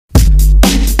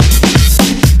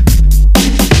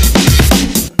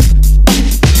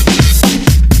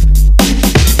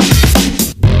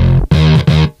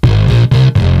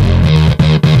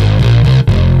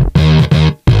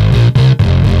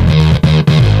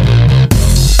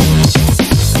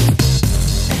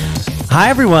Hi,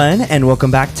 everyone, and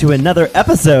welcome back to another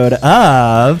episode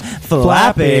of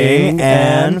Flapping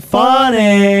and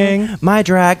Fawning. My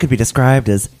drag could be described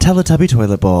as Teletubby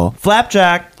Toilet Bowl.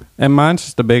 Flapjack. And mine's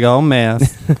just a big old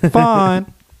mess.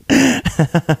 Fawn.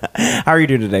 How are you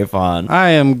doing today, Fawn? I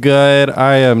am good.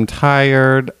 I am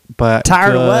tired, but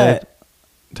Tired good. of what?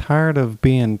 Tired of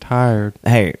being tired.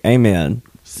 Hey, amen.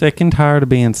 Sick and tired of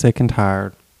being sick and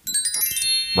tired.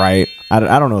 Right. I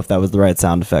don't know if that was the right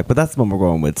sound effect, but that's the one we're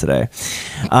going with today.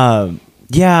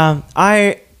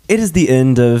 It is the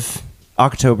end of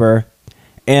October,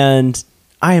 and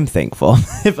I am thankful,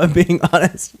 if I'm being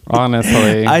honest.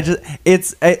 Honestly.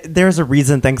 There's a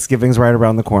reason Thanksgiving's right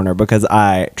around the corner, because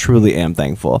I truly am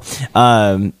thankful.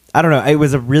 I don't know. It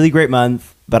was a really great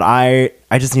month, but I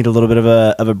just need a little bit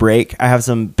of a break. I have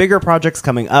some bigger projects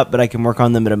coming up, but I can work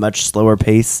on them at a much slower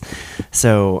pace.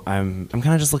 So I'm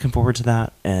kind of just looking forward to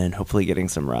that and hopefully getting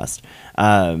some rest.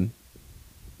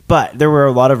 But there were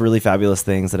a lot of really fabulous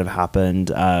things that have happened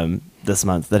this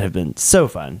month that have been so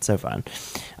fun. So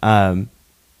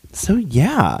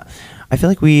yeah, I feel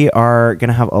like we are going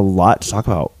to have a lot to talk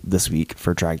about this week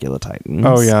for Dragula Titans.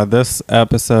 Oh, yeah. This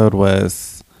episode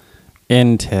was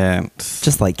intense.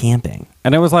 Just like camping.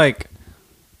 And it was like,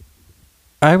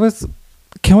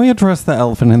 can we address the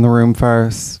elephant in the room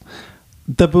first?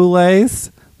 The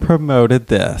Boulets promoted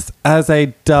this as a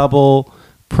double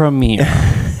premiere.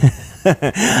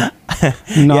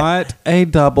 Not a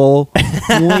double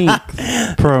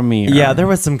length premiere. Yeah, there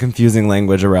was some confusing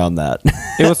language around that.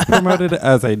 It was promoted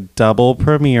as a double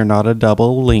premiere, not a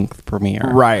double length premiere.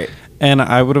 Right. And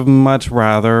I would have much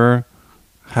rather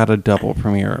had a double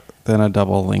premiere than a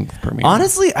double length premiere.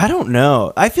 Honestly, I don't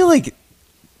know. I feel like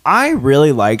I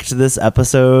really liked this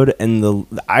episode, and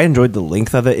I enjoyed the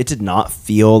length of it. It did not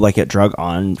feel like it drug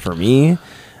on for me.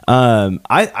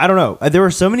 I don't know. There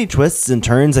were so many twists and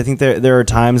turns. I think there are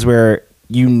times where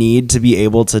you need to be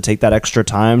able to take that extra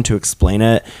time to explain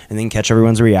it and then catch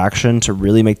everyone's reaction to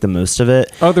really make the most of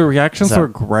it. Oh, the reactions were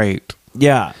great.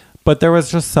 Yeah. But there was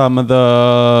just some of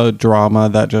the drama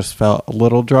that just felt a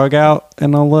little drug out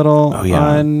and a little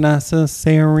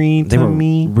unnecessary they to were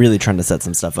me. Really trying to set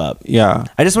some stuff up. Yeah.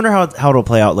 I just wonder how it'll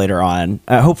play out later on.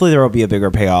 Hopefully there will be a bigger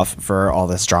payoff for all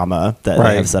this drama that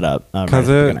they have set up. Because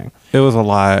it was a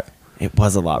lot. It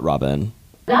was a lot, Robin.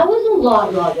 That was a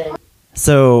lot, Robin.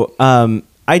 So,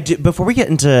 before we get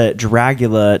into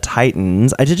Dragula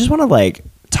Titans, I did just want to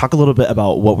talk a little bit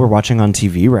about what we're watching on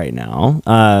TV right now.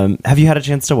 Have you had a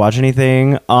chance to watch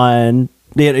anything on,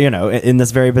 in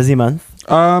this very busy month?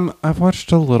 I've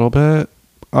watched a little bit.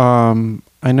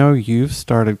 I know you've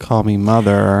started Call Me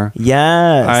Mother.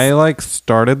 Yes. I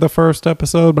started the first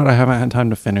episode, but I haven't had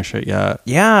time to finish it yet.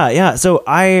 Yeah. So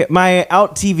my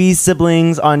Out TV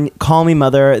siblings on Call Me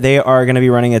Mother, they are going to be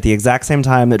running at the exact same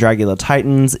time that Dragula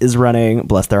Titans is running.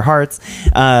 Bless their hearts.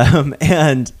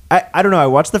 And I don't know. I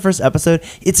watched the first episode.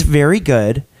 It's very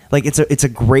good. It's a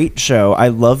great show. I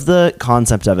love the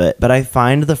concept of it, but I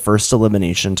find the first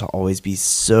elimination to always be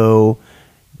so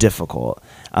difficult.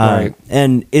 Right.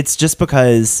 And it's just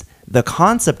because the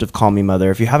concept of Call Me Mother,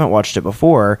 if you haven't watched it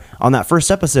before, on that first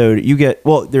episode,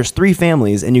 there's 3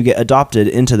 families and you get adopted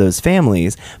into those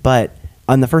families. But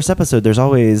on the first episode, there's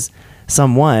always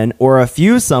someone or a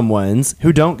few someones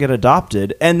who don't get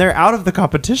adopted and they're out of the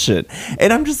competition.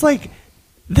 And I'm just like,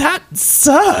 that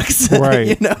sucks.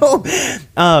 Right.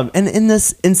 And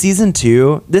in season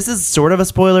 2, this is sort of a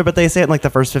spoiler, but they say it in the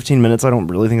first 15 minutes. I don't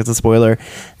really think it's a spoiler.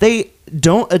 They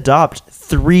don't adopt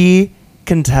 3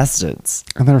 contestants.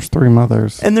 And there's 3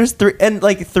 mothers. And there's 3, and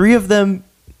 3 of them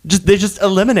they just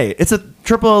eliminate. It's a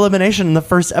triple elimination in the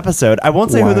first episode. I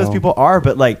won't say who those people are,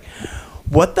 but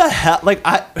what the hell?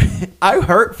 I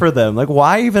hurt for them.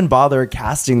 Why even bother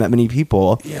casting that many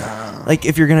people? Yeah.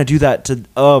 If you're gonna do that to,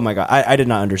 oh my god, I did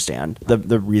not understand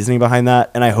the reasoning behind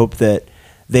that, and I hope that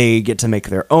they get to make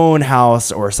their own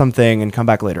house or something and come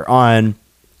back later on.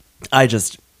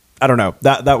 I don't know.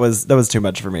 That was too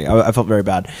much for me. I felt very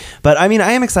bad. But I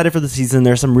am excited for the season.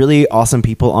 There's some really awesome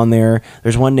people on there.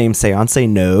 There's one named Seance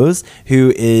Knows,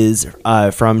 who is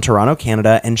from Toronto,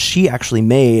 Canada, and she actually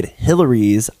made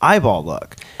Hillary's eyeball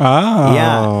look. Oh.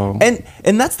 Yeah.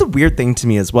 And that's the weird thing to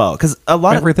me as well, because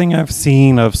everything I've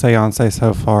seen of Seance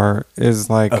so far is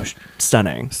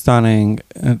stunning. Stunning.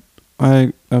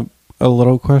 A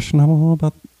little questionable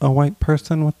about a white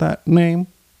person with that name.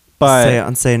 But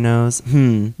Seance Knows.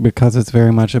 Because it's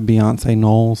very much a Beyonce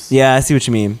Knowles. Yeah, I see what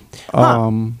you mean.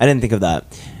 I didn't think of that.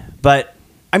 But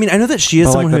I know that she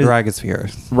is someone the who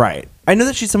Dragosphere. Right. I know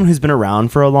that she's someone who's been around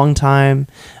for a long time,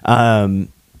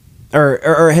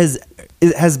 or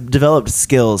has developed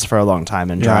skills for a long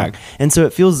time in drag, and so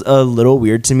it feels a little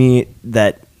weird to me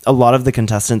that a lot of the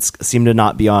contestants seem to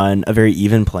not be on a very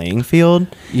even playing field.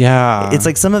 Yeah. It's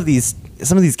like some of these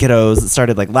kiddos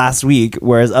started like last week,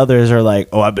 whereas others are like,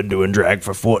 oh, I've been doing drag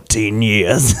for 14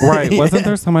 years. Right. Wasn't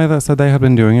there somebody that said they had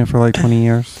been doing it for like 20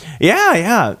 years?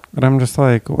 Yeah. But I'm just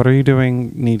like, what are you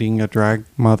doing needing a drag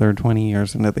mother 20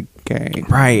 years into the game?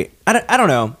 Right. I don't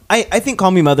know. I think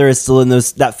Call Me Mother is still in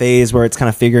that phase where it's kind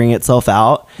of figuring itself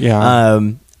out. Yeah.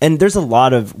 And there's a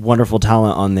lot of wonderful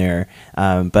talent on there.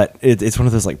 But it's one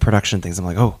of those like production things. I'm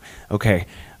like, oh, okay.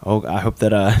 Oh, I hope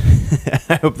that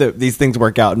I hope that these things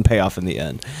work out and pay off in the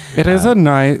end. It is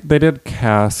they did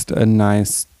cast a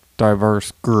nice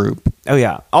diverse group. Oh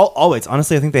yeah, always.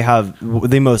 Honestly, I think they have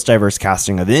the most diverse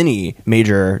casting of any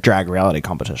major drag reality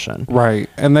competition. Right,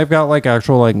 and they've got like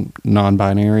actual like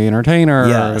non-binary entertainers.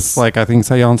 Yes. Like I think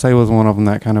Sayonce was one of them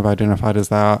that kind of identified as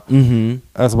that,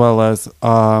 as well as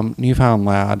Newfound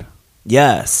Lad.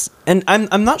 Yes, and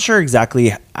I'm not sure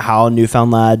exactly how Newfound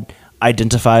Lad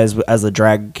identifies as a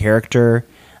drag character.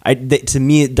 To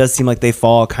me, it does seem like they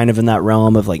fall kind of in that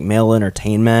realm of like male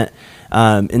entertainment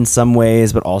in some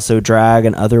ways, but also drag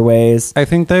in other ways. I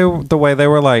think the way they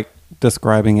were like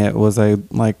describing it was they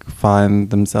like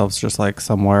find themselves just like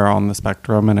somewhere on the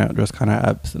spectrum, and it just kind of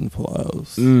ebbs and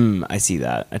flows. I see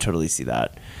that. I totally see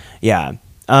that. Yeah.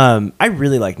 I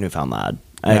really like Newfound Lad.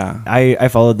 I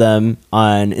followed them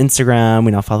on Instagram.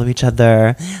 We now follow each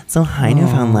other. So hi,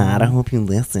 Newfound Lad. I hope you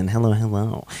listen.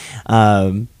 Hello.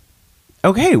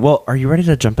 Okay, well, are you ready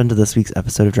to jump into this week's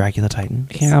episode of Dragula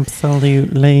Titans? Yeah,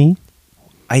 absolutely.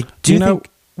 I do think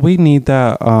we need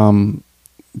that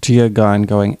Gia Gunn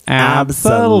going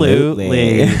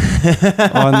absolutely on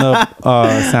the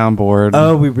soundboard.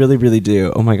 Oh, we really, really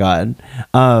do. Oh my God.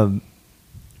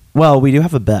 Well, we do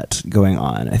have a bet going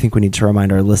on. I think we need to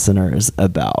remind our listeners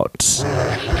about.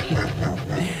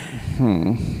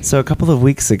 So a couple of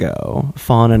weeks ago,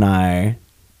 Fawn and I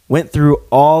went through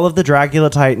all of the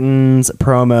Dragula Titans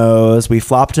promos. We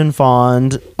flopped and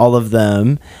fawned all of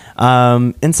them.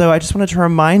 And so I just wanted to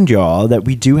remind y'all that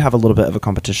we do have a little bit of a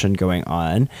competition going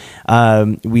on.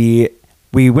 We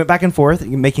went back and forth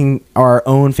making our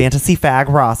own fantasy fag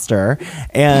roster,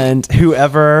 and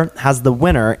whoever has the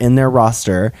winner in their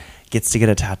roster gets to get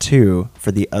a tattoo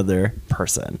for the other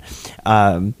person.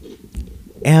 And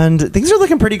things are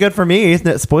looking pretty good for me.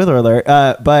 Spoiler alert.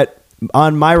 But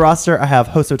on my roster, I have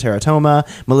Hoso Teratoma,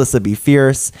 Melissa B.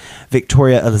 Fierce,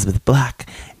 Victoria Elizabeth Black,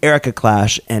 Erica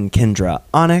Clash, and Kendra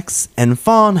Onyx. And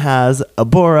Fawn has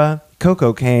Abora,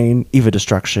 Coco Kane, Eva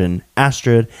Destruction,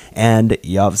 Astrid, and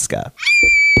Yovska.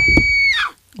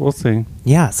 We'll see.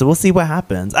 Yeah, so we'll see what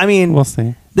happens. I mean, We'll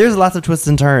see. there's lots of twists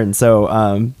and turns.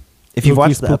 So if you've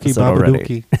watched the episode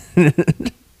already,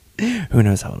 who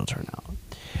knows how it'll turn out.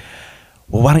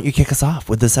 Well, why don't you kick us off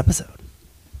with this episode?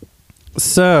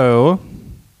 So,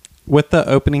 with the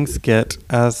opening skit,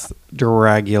 as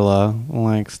Dragula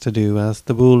likes to do, as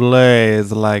the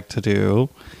Boulets like to do,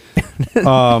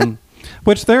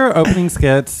 which their opening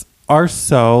skits are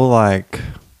so, like,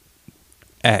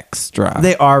 extra.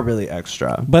 They are really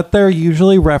extra. But they're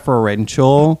usually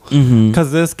referential,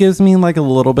 because this gives me, like, a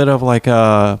little bit of, like,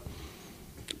 a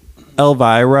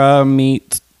Elvira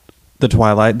meet the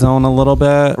Twilight Zone a little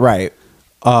bit. Right.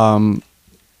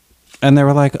 And they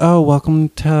were like, oh, welcome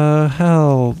to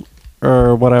hell,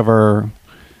 or whatever.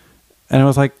 And it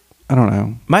was like, I don't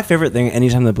know. My favorite thing,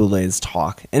 anytime the Boulets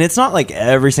talk, and it's not like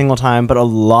every single time, but a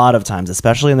lot of times,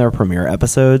 especially in their premiere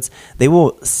episodes, they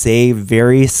will say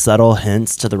very subtle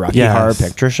hints to the Rocky Horror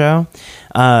Picture Show.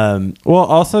 Well,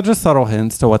 also just subtle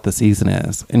hints to what the season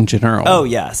is in general. Oh,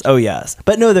 yes.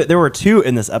 But no, there were two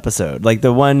in this episode. Like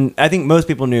the one, I think most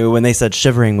people knew when they said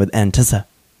shivering with Antissa.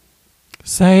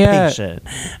 Say it. Patient.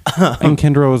 And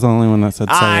Kendra was the only one that said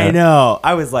say it. I know.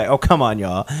 I was like, oh, come on,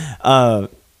 y'all.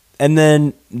 And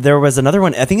then there was another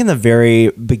one, I think in the very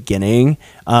beginning,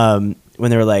 when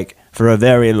they were like, for a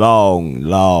very long,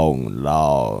 long,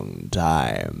 long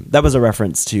time. That was a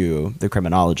reference to the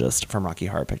criminologist from Rocky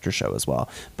Horror Picture Show as well.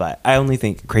 But I only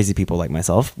think crazy people like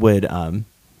myself would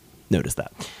notice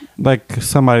that. Like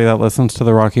somebody that listens to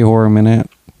the Rocky Horror Minute.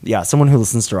 Yeah, someone who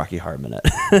listens to Rocky Horror Minute.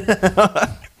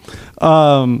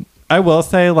 I will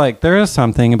say, like, there is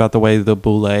something about the way the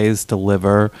Boulets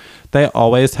deliver. They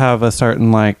always have a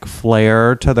certain, like,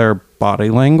 flair to their body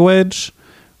language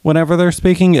whenever they're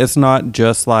speaking. It's not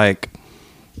just, like,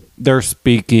 they're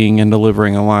speaking and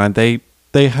delivering a line. They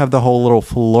have the whole little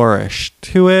flourish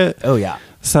to it. Oh, yeah.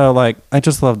 So, like, I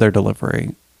just love their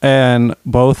delivery. And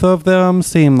both of them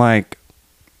seem like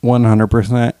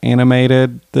 100%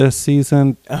 animated this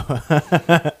season.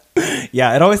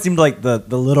 Yeah, it always seemed like the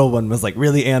little one was like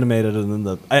really animated, and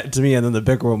then to me, and then the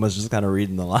bigger one was just kind of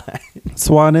reading the line.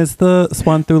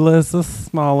 Swanthula is the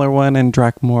smaller one, and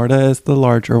Dracmorta is the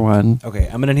larger one. Okay,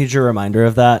 I'm gonna need your reminder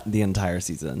of that the entire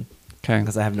season. Okay,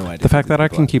 because I have no idea. The fact that I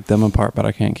can keep them apart, but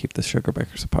I can't keep the sugar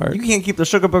bakers apart. You can't keep the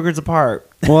sugar boogers apart.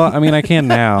 Well, I mean, I can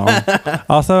now.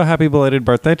 Also, happy belated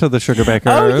birthday to the sugar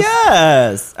bakers. Oh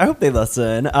yes, I hope they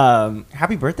listen.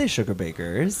 Happy birthday, sugar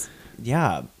bakers.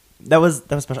 Yeah, that was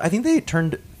special. I think they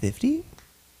turned 50.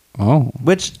 Oh,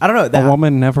 which I don't know. A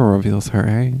woman never reveals her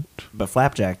age, but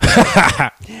Flapjack.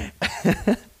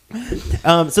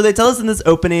 So they tell us in this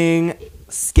opening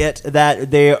skit that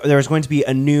there's going to be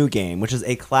a new game, which is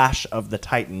a Clash of the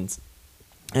Titans,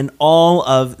 and all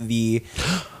of the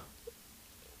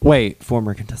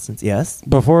former contestants. Yes.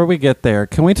 Before we get there,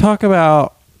 can we talk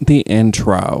about the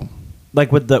intro?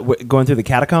 Like with going through the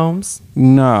catacombs?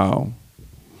 No,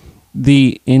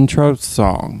 the intro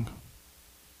song.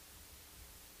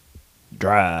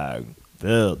 Drag.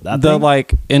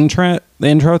 The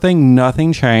intro thing.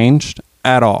 Nothing changed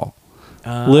at all.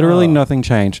 Literally nothing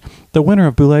changed. The winner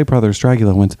of Boulay Brothers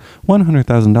Dragula wins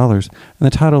 $100,000 and the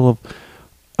title of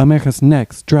America's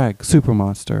Next Drag Super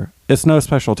Monster. It's no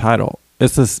special title.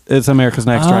 It's America's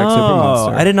Next Drag Super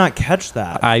Monster. I did not catch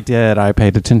that. I did. I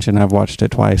paid attention. I've watched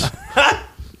it twice.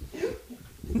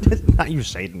 Not you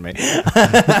shading me.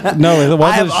 No, it wasn't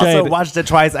I have shade. also watched it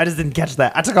twice. I just didn't catch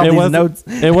that. I took all these notes.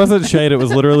 It wasn't shade. It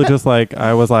was literally just like,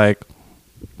 I was like...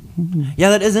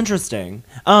 Yeah, that is interesting.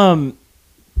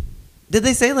 Did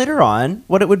they say later on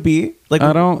what it would be? Like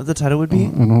what the title would be? I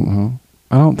don't know.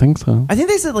 I don't think so. I think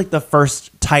they said like the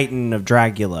first Titan of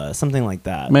Dragula, something like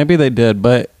that. Maybe they did,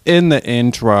 but in the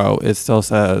intro, it still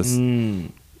says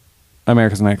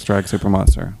America's Next Drag Super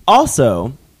Monster.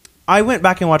 Also, I went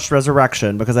back and watched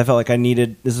Resurrection because I felt like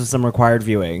this was some required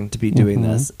viewing to be doing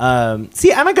this.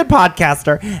 See, I'm a good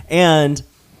podcaster. And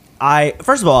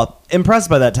first of all, impressed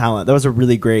by that talent. That was a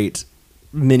really great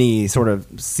mini sort of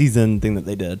season thing that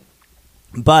they did.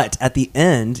 But at the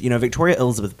end, Victoria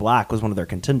Elizabeth Black was one of their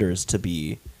contenders to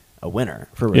be a winner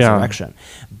for Resurrection.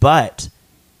 Yeah. But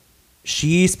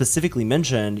she specifically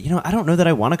mentioned, I don't know that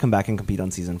I want to come back and compete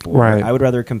on season 4. Right. I would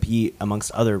rather compete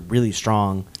amongst other really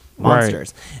strong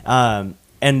monsters. Right.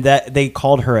 And that they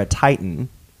called her a Titan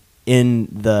in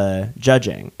the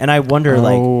judging. And I wonder,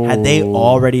 had they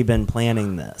already been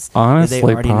planning this? Honestly, did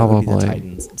they already probably. know it would be the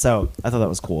Titans? So I thought that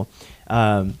was cool.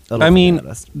 I mean,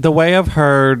 the way I've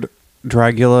heard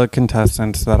Dragula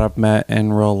contestants that I've met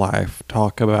in real life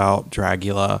talk about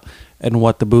Dragula and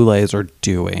what the Boulets are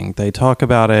doing. They talk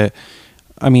about it.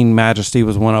 I mean, Majesty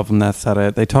was one of them that said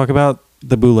it. They talk about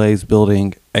the Boulets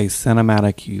building a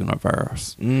cinematic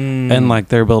universe. And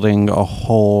they're building a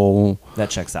whole... That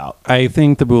checks out. I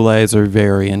think the Boulets are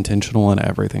very intentional in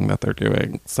everything that they're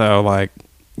doing. So,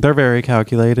 they're very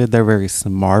calculated. They're very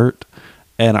smart.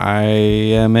 And I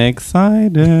am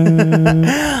excited.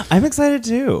 I'm excited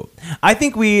too. I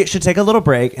think we should take a little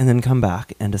break and then come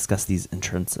back and discuss these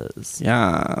entrances.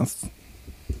 Yes.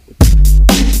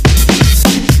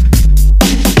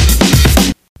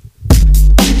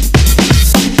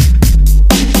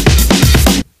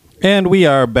 And we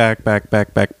are back.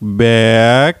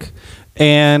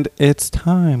 And it's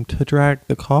time to drag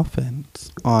the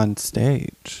coffins on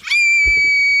stage.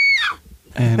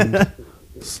 And...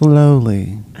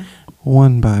 slowly,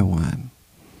 one by one,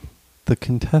 the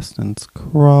contestants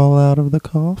crawl out of the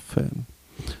coffin.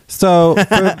 So,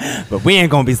 but we ain't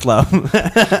gonna be slow.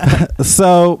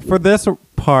 So for this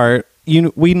part,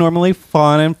 we normally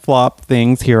fawn and flop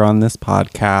things here on this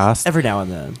podcast every now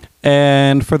and then.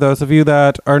 And for those of you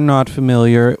that are not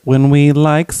familiar, when we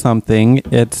like something,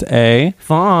 it's a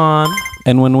fawn,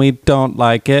 and when we don't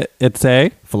like it, it's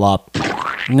a flop.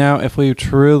 Now, if we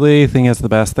truly think it's the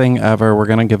best thing ever, we're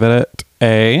going to give it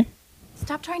a...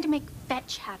 Stop trying to make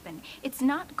fetch happen. It's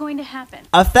not going to happen.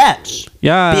 A fetch.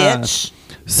 Yeah. Bitch.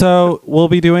 So, we'll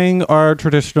be doing our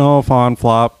traditional fawn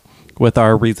flop with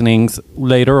our reasonings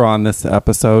later on this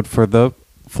episode for the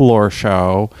floor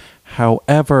show.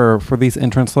 However, for these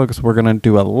entrance looks, we're going to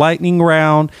do a lightning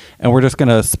round, and we're just going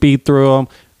to speed through them.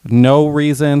 No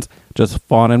reasons, just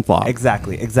fawn and flop.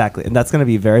 Exactly. And that's going to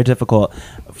be very difficult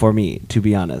for me, to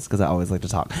be honest, because I always like to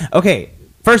talk. Okay,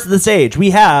 first of the stage,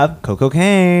 we have Coco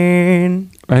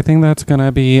Kane. I think that's going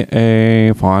to be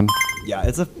a fawn. Yeah,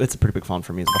 it's a pretty big fawn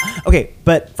for me as well. Okay,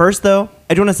 but first, though,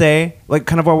 I do want to say,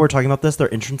 kind of while we're talking about this,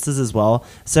 their entrances as well.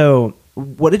 So,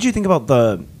 what did you think about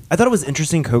I thought it was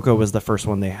interesting Coco was the first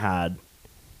one they had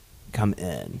come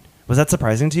in. Was that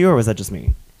surprising to you, or was that just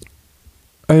me?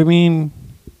 I mean...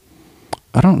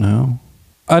 I don't know.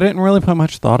 I didn't really put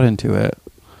much thought into it.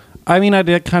 I mean, I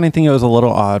did kind of think it was a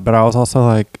little odd, but I was also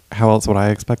like, how else would I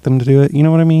expect them to do it? You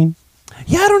know what I mean?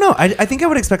 Yeah, I don't know. I think I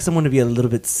would expect someone to be a little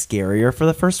bit scarier for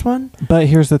the first one. But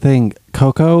here's the thing.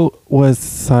 Coco was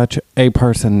such a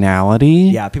personality.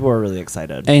 Yeah, people were really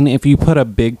excited. And if you put a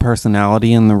big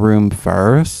personality in the room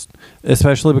first,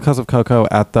 especially because of Coco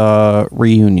at the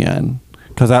reunion,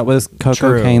 because that was Coco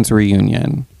True. Kane's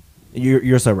reunion.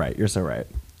 You're so right. You're so right.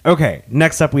 Okay,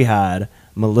 next up we had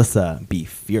Melissa Be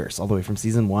Fierce, all the way from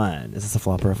season 1. Is this a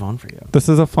flop or a fawn for you? This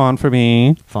is a fawn for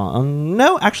me. Fawn?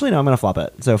 No, actually, no, I'm going to flop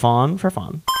it. So fawn for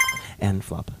fawn and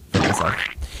flop for myself.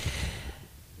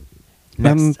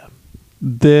 Next up.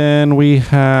 Then we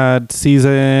had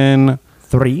season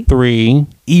 3.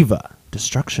 Eva,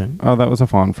 Destruction. Oh, that was a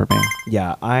fawn for me.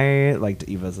 Yeah, I liked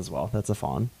Eva's as well. That's a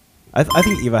fawn. I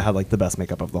think Eva had like the best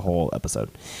makeup of the whole episode.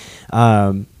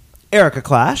 Erica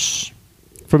Clash.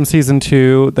 From season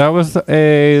 2, that was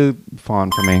a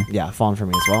fawn for me. Yeah, fawn for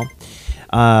me as well.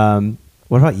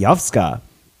 What about Yovska?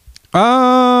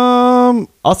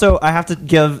 Also, I have to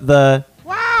give the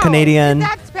Canadian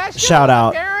shout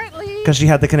out because she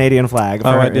had the Canadian flag. For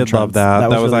Oh, her I did entrance. love that.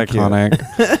 That was really cute.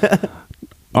 iconic.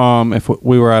 If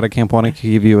we were at a Camp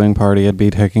Wanakee viewing party, I'd be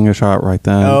taking a shot right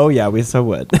then. Oh yeah, we so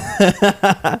would.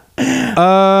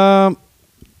 I've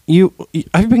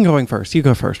been going first. You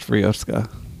go first for Yoska.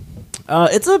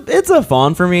 It's a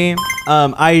fawn for me.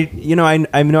 I know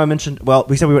I mentioned. Well,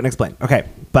 we said we wouldn't explain. Okay,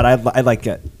 but I like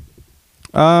it.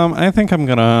 I think I'm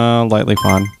gonna lightly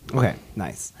fawn. Okay,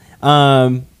 nice.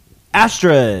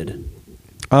 Astrid.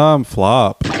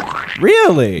 Flop.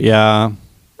 Really? Yeah.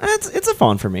 It's a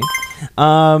fawn for me.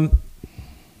 Hoso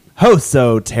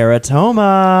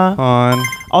Teratoma. Fawn.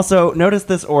 Also, notice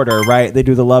this order, right? They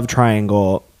do the love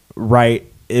triangle right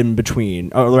in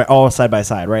between, all side by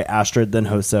side, right? Astrid, then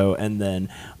Hoso, and then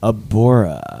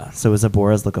Abora. So is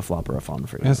Abora's look a flop or a fawn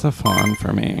for you? It's a fawn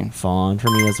for me. Fawn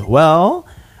for me as well.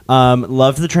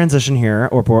 Loved the transition here.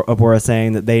 Abora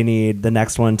saying that they need the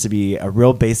next one to be a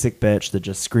real basic bitch that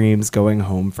just screams going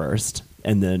home first,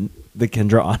 and then the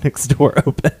Kendra Onyx door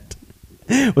opened.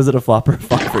 Was it a flop or a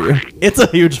flop for you? It's a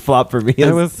huge flop for me.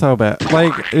 It was so bad.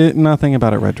 Like, nothing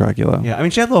about it, Red Dragula. Yeah, I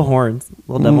mean, she had little horns,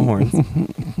 little devil horns.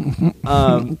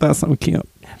 That's so cute.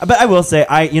 But I will say,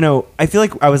 I feel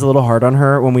like I was a little hard on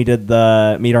her when we did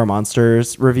the Meet Our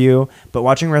Monsters review. But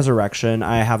watching Resurrection,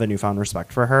 I have a newfound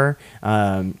respect for her.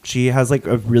 She has like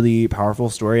a really powerful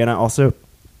story, and I also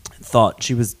thought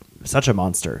she was such a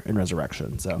monster in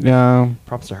Resurrection. So Yeah.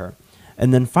 props to her.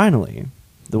 And then finally,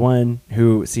 the one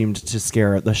who seemed to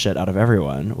scare the shit out of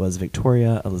everyone was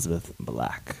Victoria Elizabeth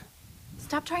Black.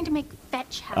 Stop trying to make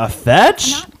fetch happen. A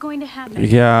fetch? Not going to happen.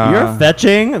 Yeah. You're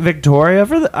fetching Victoria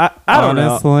for the... I don't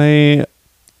know.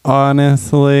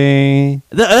 Honestly.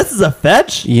 This is a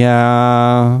fetch?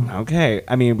 Yeah. Okay.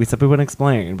 I mean, we said we wouldn't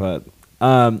explain, but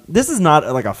this is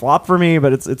not like a flop for me,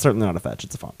 but it's certainly not a fetch.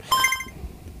 It's a fawn.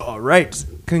 All right.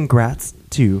 Congrats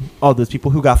to all those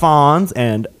people who got fawns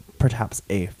and perhaps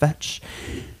a fetch.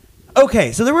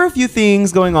 Okay, so there were a few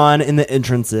things going on in the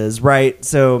entrances, right?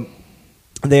 So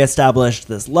they established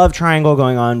this love triangle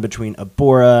going on between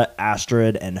Abora,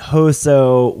 Astrid, and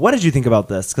Hoso. What did you think about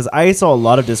this? Because I saw a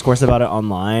lot of discourse about it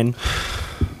online.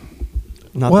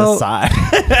 Not this side.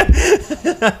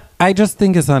 I just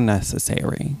think it's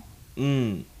unnecessary.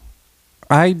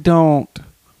 I don't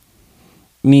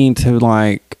need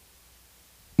to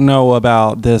know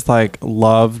about this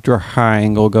love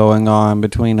triangle going on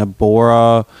between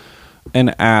Abora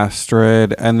and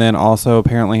Astrid, and then also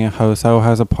apparently Hoso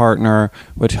has a partner,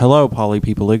 which hello, poly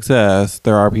people exist.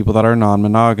 There are people that are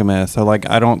non-monogamous. So I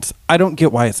don't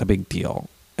get why it's a big deal.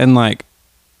 And I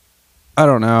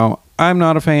don't know. I'm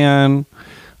not a fan.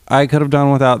 I could have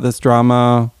done without this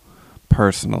drama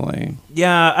personally.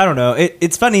 Yeah, I don't know.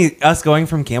 It's funny us going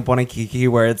from Camp Wanakiki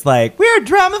where it's like, we're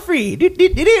drama free, and then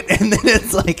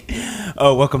it's like,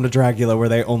 oh, welcome to Dragula where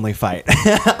they only fight.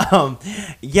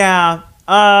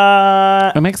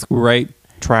 It makes great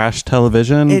trash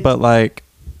television, but I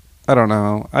don't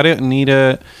know. I didn't need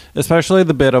it, especially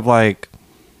the bit of I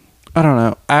don't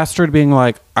know, Astrid being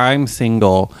I'm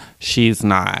single, she's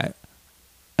not,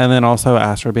 and then also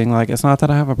Astrid being it's not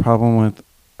that I have a problem with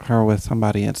her with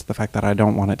somebody, it's the fact that I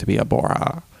don't want it to be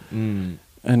Abora. And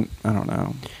I don't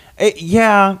know.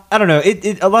 I don't know.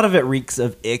 A lot of it reeks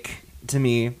of ick to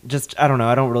me. Just I don't know.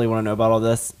 I don't really want to know about all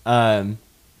this.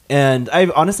 And I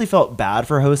honestly felt bad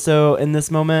for Hoso in this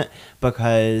moment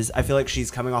because I feel like she's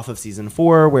coming off of season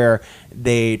 4 where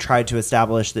they tried to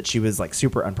establish that she was like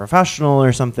super unprofessional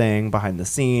or something behind the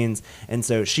scenes. And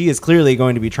so she is clearly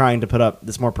going to be trying to put up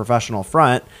this more professional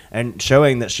front and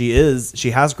showing that she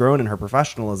has grown in her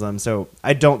professionalism. So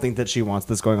I don't think that she wants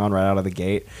this going on right out of the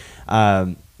gate.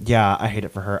 Yeah, I hate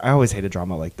it for her. I always hated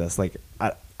drama like this. Like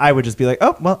I would just be like,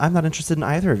 oh, well, I'm not interested in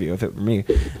either of you if it were me.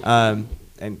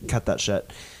 And cut that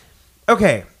shit.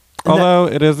 Okay. Although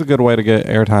it is a good way to get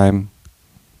airtime.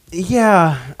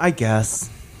 Yeah, I guess.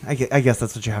 I guess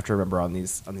that's what you have to remember on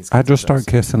these. I just start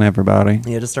kissing everybody.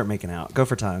 Yeah, just start making out. Go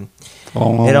for tongue.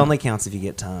 Oh. It only counts if you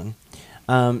get tongue.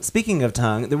 Speaking of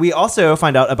tongue, we also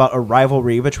find out about a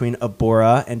rivalry between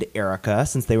Abora and Erica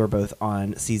since they were both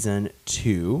on season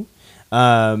 2.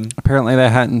 Apparently they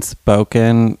hadn't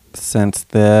spoken since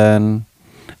then.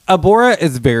 Abora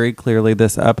is very clearly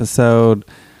this episode.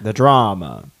 The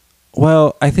drama.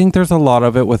 Well, I think there's a lot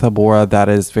of it with Abora that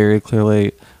is very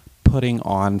clearly putting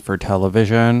on for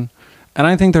television. And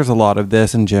I think there's a lot of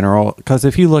this in general, because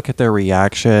if you look at their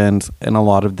reactions and a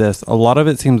lot of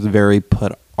it seems very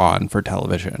put on for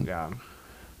television. Yeah.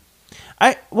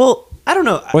 I don't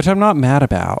know. Which I'm not mad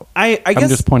about. I guess I'm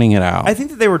just pointing it out. I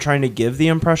think that they were trying to give the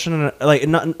impression, like,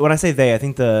 not, when I say they, I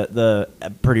think the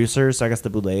producers, so I guess the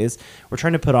Boulets, were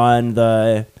trying to put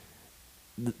on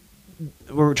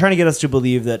we're trying to get us to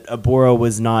believe that Abora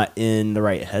was not in the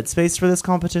right headspace for this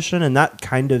competition, and that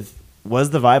kind of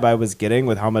was the vibe I was getting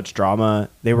with how much drama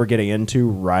they were getting into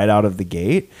right out of the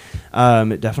gate.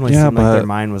 It definitely seemed like their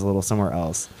mind was a little somewhere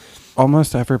else.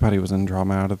 Almost everybody was in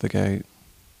drama out of the gate.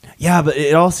 Yeah, but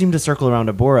it all seemed to circle around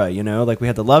Abora, you know? Like, we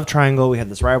had the love triangle, we had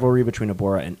this rivalry between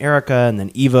Abora and Erica, and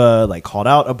then Eva, like, called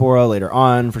out Abora later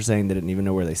on for saying they didn't even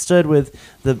know where they stood with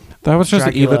the That was just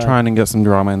Dragula. Eva trying to get some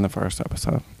drama in the first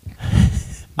episode.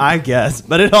 I guess,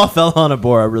 but it all fell on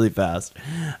Abora really fast.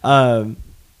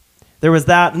 There was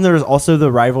that, and there was also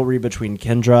the rivalry between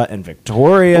Kendra and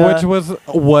Victoria. Which was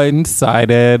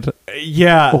one-sided.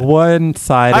 Yeah.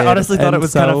 One-sided. I honestly thought it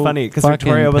was kind of funny, because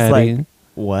Victoria was petty. like,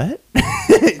 what?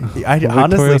 I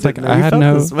honestly was like, didn't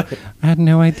know you felt this way. I had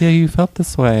no idea you felt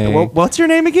this way. Well, what's your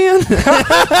name again?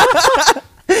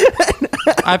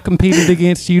 I've competed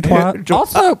against you twice.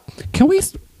 Also, can we...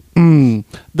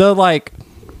 the, like,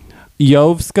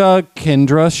 Yovska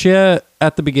Kendra shit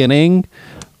at the beginning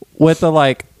with the,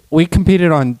 like... We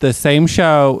competed on the same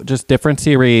show, just different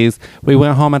series. We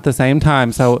went home at the same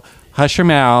time, so hush your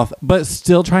mouth. But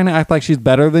still trying to act like she's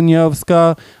better than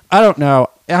Yovska. I don't know.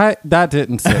 That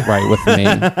didn't sit right with me.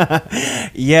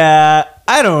 Yeah,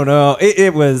 I don't know.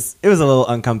 It was a little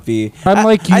uncomfy. I'm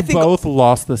like, you I think both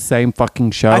lost the same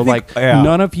fucking show. think, Like, yeah.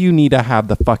 none of you need to have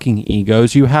the fucking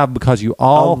egos you have because you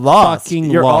all lost.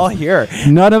 fucking You're lost. all here.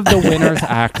 None of the winners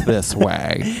act this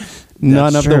way.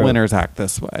 None of the true. winners act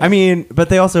this way. I mean, but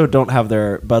they also don't have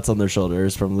their butts on their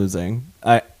shoulders from losing.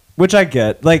 Which I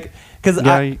get. Like, because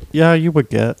yeah, you would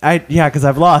get. because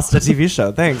I've lost a TV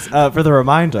show. Thanks for the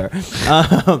reminder.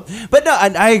 But no,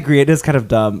 I agree. It is kind of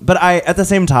dumb. But at the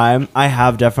same time, I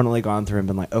have definitely gone through and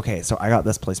been like, okay, so I got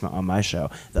this placement on my show.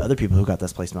 The other people who got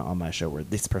this placement on my show were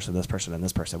this person, and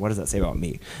this person. What does that say about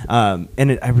me?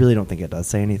 And I really don't think it does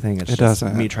say anything. It's just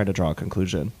doesn't. me trying to draw a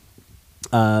conclusion.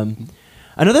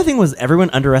 Another thing was everyone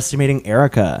underestimating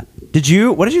Erica. What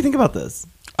did you think about this?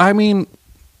 I mean,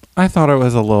 I thought it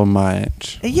was a little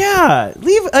much. Yeah,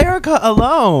 leave Erica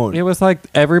alone. It was like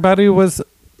everybody was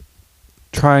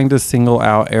trying to single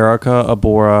out Erica,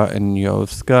 Abora, and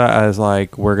Yovska as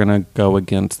like, we're going to go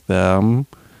against them.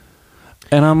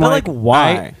 And I'm But, like,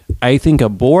 why? I think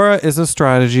Abora is a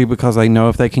strategy because I know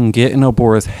if they can get in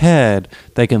Abora's head,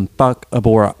 they can fuck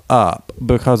Abora up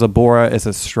because Abora is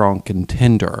a strong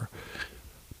contender.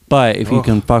 But if you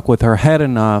can fuck with her head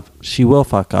enough, she will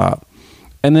fuck up.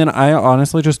 And then I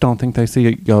honestly just don't think they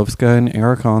see Yovska and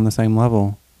Erica on the same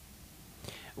level.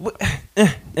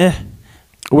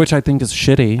 Which I think is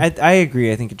shitty. I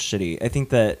agree. I think it's shitty. I think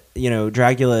that,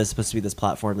 Dragula is supposed to be this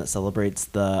platform that celebrates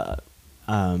the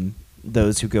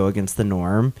those who go against the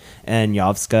norm, and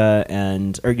Yovska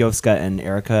and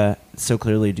Erica so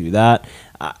clearly do that.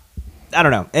 I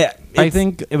don't know. I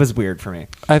think it was weird for me.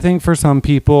 I think for some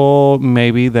people,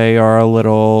 maybe they are a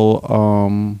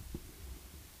little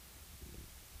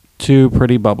too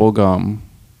pretty bubblegum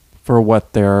for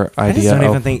what their idea. I just don't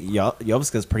even think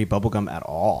Yovska is pretty bubblegum at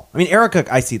all. I mean, Erica,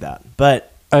 I see that,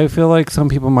 but I feel like some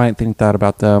people might think that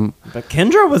about them. But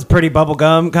Kendra was pretty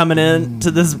bubblegum coming in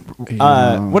to this.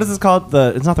 What is this called?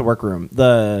 It's not the workroom.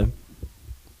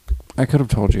 I could have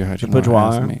told you how you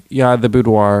boudoir. Me. Yeah, the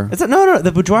boudoir. No.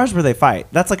 The boudoir is where they fight.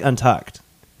 That's like untucked.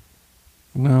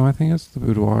 No, I think it's the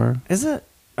boudoir. Is it?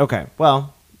 Okay,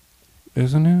 well,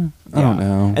 Isn't it? I don't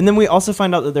know. And then we also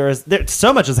find out that there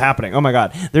so much is happening. Oh my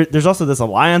god. There's also this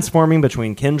alliance forming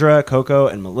between Kendra, Coco,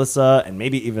 and Melissa, and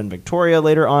maybe even Victoria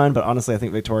later on. But honestly, I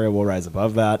think Victoria will rise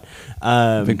above that.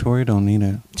 Victoria don't need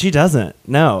it. She doesn't.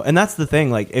 No. And that's the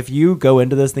thing. Like, if you go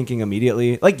into this thinking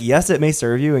immediately, like, yes, it may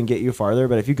serve you and get you farther.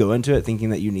 But if you go into it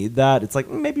thinking that you need that, it's like,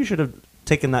 maybe you should have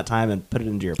taken that time and put it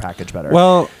into your package better.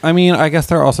 Well, I mean, I guess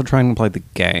they're also trying to play the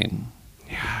game.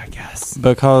 Yeah, I guess.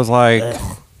 Because, like...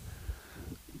 Ugh.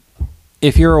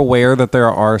 If you're aware that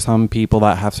there are some people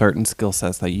that have certain skill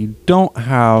sets that you don't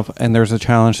have, and there's a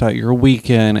challenge that you're weak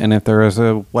in, and if there is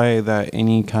a way that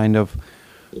any kind of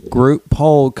group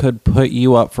poll could put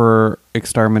you up for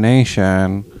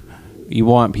extermination, you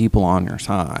want people on your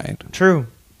side. True.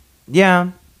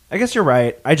 Yeah, I guess you're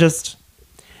right.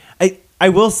 I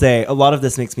will say a lot of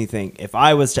this makes me think if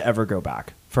I was to ever go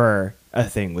back for a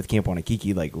thing with Camp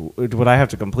Wanakiki, like, would I have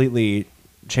to completely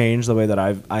change the way that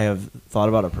I have thought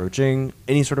about approaching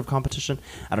any sort of competition?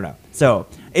 I don't know. So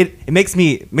it makes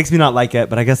me not like it,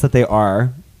 but I guess that they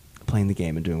are playing the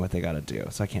game and doing what they got to do.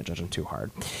 So I can't judge them too hard.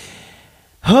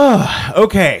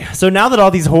 Okay, so now that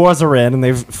all these whores are in and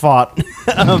they've fought,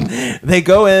 they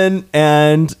go in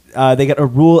and they get a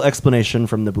rule explanation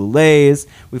from the Boulets.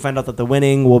 We find out that the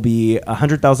winning will be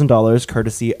 $100,000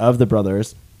 courtesy of the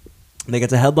brothers. They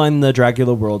get to headline the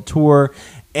Dragula World Tour,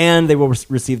 and they will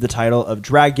receive the title of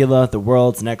Dragula, the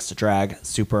world's next drag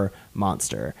super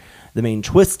monster. The main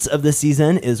twists of this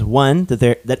season is one,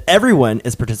 that everyone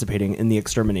is participating in the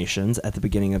exterminations at the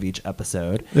beginning of each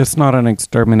episode. It's not an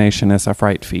extermination, it's a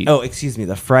fright feat. Oh, excuse me,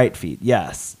 the fright feat,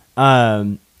 yes.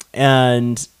 And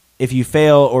if you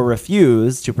fail or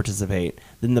refuse to participate,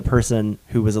 then the person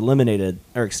who was eliminated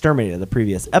or exterminated the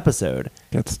previous episode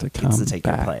gets to take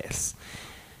your place.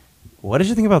 What did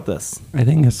you think about this? I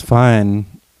think it's fun.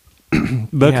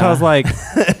 Because, like,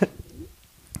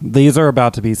 these are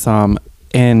about to be some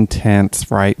intense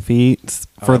fright feats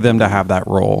for them to have that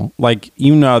role. Like,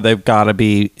 they've got to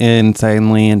be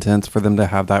insanely intense for them to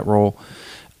have that role.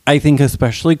 I think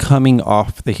especially coming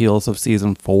off the heels of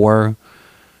season 4,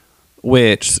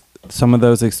 which some of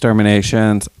those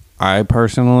exterminations I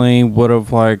personally would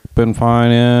have, like, been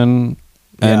fine in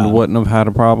and wouldn't have had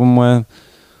a problem with.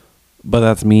 But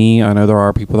that's me. I know there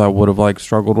are people that would have, like,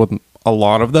 struggled with a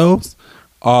lot of those.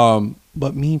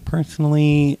 But me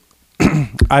personally,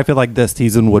 I feel like this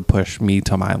season would push me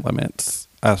to my limits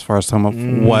as far as some of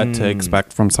what to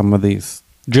expect from some of these,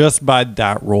 just by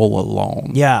that role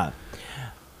alone. Yeah.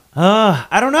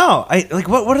 I don't know.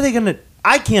 What are they gonna?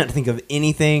 I can't think of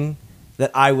anything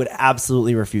that I would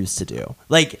absolutely refuse to do.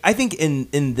 Like, I think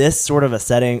in this sort of a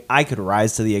setting, I could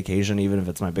rise to the occasion, even if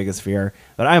it's my biggest fear.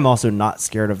 But I'm also not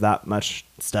scared of that much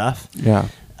stuff. Yeah.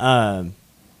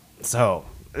 So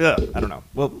I don't know.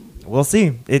 We'll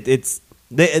see.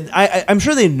 I'm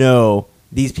sure they know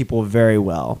these people very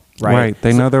well, right? Right.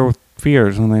 They know their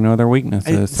fears and they know their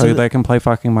weaknesses, so they can play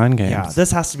fucking mind games. Yeah.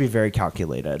 This has to be very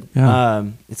calculated. Yeah.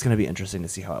 It's going to be interesting to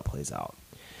see how it plays out.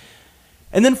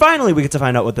 And then finally, we get to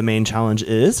find out what the main challenge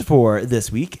is for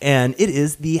this week, and it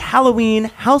is the Halloween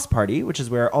house party, which is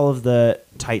where all of the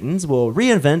Titans will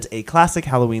reinvent a classic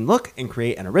Halloween look and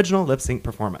create an original lip sync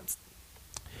performance.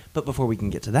 But before we can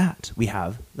get to that, we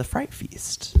have the Fright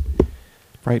Feast.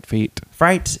 Fright feat.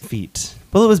 Fright Feat.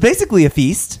 Well, it was basically a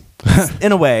feast,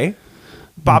 in a way,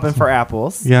 bobbing for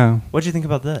apples. Yeah. What'd you think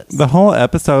about this? The whole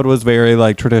episode was very,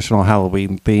 like, traditional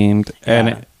Halloween themed,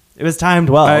 and it was timed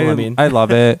well. I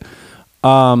love it.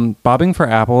 Bobbing for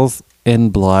apples in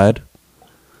blood,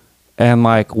 and,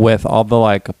 like, with all the,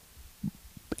 like,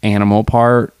 animal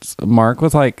parts. Mark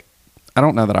was like, I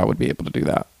don't know that I would be able to do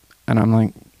that, and I'm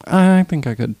like, I think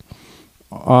I could.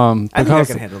 I think I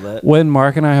can handle it. When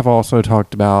Mark and I have also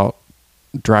talked about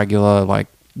Dragula, like,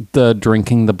 the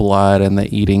drinking the blood and the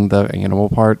eating the animal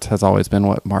parts has always been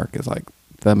what Mark is, like,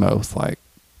 the most, like,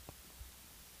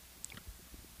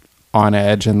 on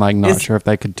edge and, like, not sure if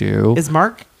they could do. Is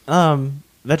Mark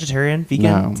vegetarian,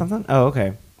 vegan, something? Oh,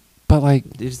 okay. But, like,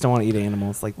 you just don't want to eat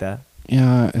animals like that.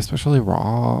 Yeah, especially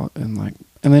raw and, like,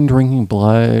 and then drinking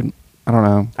blood. I don't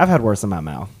know. I've had worse in my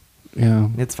mouth. Yeah,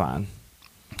 it's fine.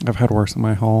 I've had worse in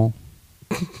my hole.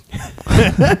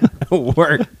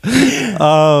 Work.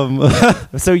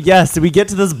 So yes, we get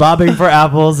to this bobbing for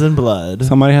apples and blood.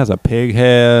 Somebody has a pig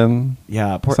head.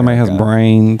 Yeah. Somebody has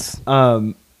brains.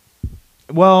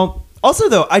 Well, also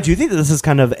though, I do think that this is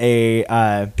kind of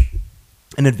an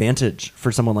advantage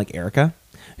for someone like Erica,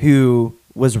 who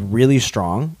was really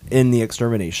strong in the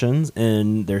exterminations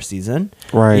in their season.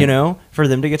 Right. You know, for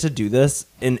them to get to do this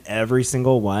in every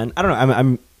single one. I don't know.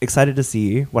 I'm excited to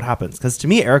see what happens. Because to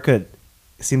me, Erica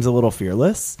seems a little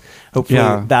fearless. Hopefully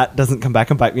Yeah. that doesn't come back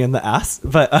and bite me in the ass.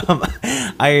 But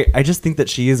I just think that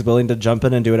she is willing to jump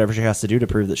in and do whatever she has to do to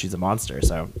prove that she's a monster.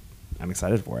 So I'm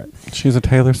excited for it. She's a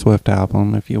Taylor Swift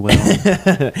album, if you will.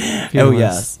 Oh,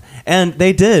 yes. And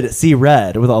they did see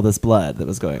red with all this blood that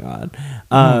was going on.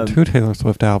 2 Taylor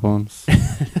Swift albums.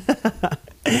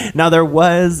 Now, there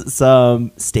was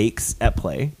some stakes at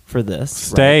play for this.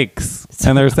 Steaks. Right?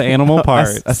 And there's the animal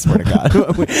parts. I swear to God.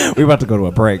 We're about to go to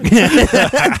a break. The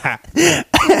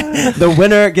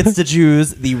winner gets to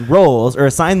choose the roles or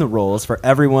assign the roles for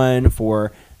everyone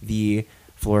for the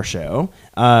floor show.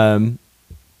 I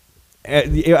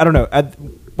don't know.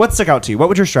 What stuck out to you? What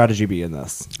would your strategy be in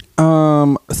this?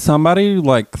 Somebody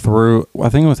like threw, I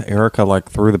think it was Erica, like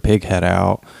threw the pig head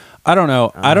out. I don't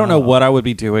know. I don't know what I would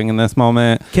be doing in this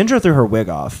moment. Kendra threw her wig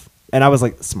off, and I was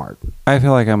like, smart. I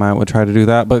feel like I might would try to do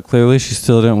that, but clearly she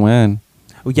still didn't win.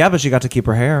 Well, yeah, but she got to keep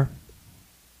her hair.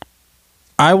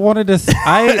 I wanted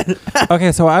to.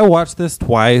 Okay, so I watched this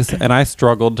twice, and I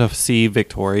struggled to see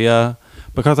Victoria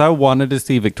because I wanted to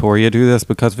see Victoria do this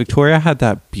because Victoria had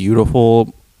that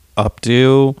beautiful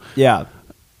updo. Yeah.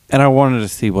 And I wanted to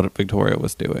see what Victoria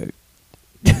was doing.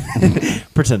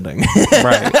 Pretending.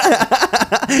 Right.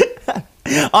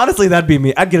 Honestly, that'd be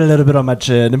me. I'd get a little bit on my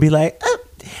chin and be like, oh,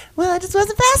 well, I just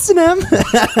wasn't fast enough.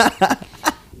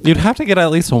 You'd have to get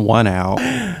at least one out.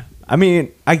 I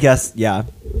mean, I guess, yeah.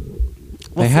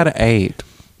 They had 8.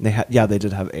 They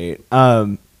did have 8.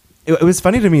 It was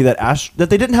funny to me that that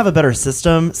they didn't have a better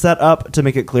system set up to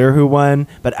make it clear who won,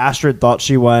 but Astrid thought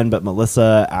she won, but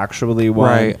Melissa actually won.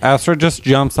 Right. Astrid just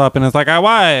jumps up and is like, I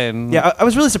won. Yeah, I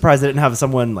was really surprised they didn't have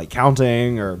someone like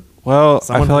counting or. Well, I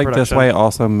someone feel from like this production. way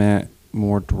also meant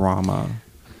more drama.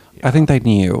 Yeah. I think they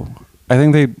knew. I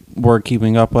think they were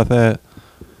keeping up with it.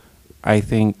 I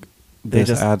think this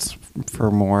adds for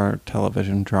more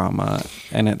television drama,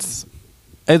 and it's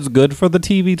good for the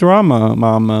TV drama,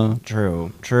 mama.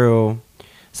 True.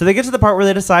 So they get to the part where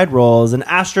they decide roles, and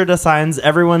Astrid assigns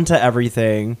everyone to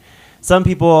everything. Some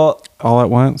people All at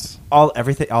once?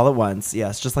 everything all at once.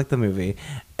 Yes, just like the movie.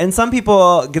 And some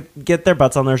people get their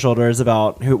butts on their shoulders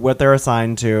about what they're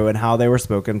assigned to and how they were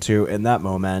spoken to in that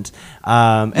moment.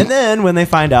 And then when they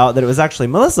find out that it was actually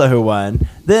Melissa who won,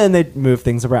 then they move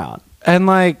things around. And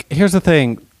like, here's the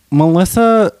thing.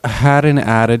 Melissa had an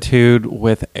attitude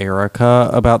with Erica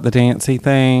about the dancey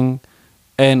thing.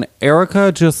 And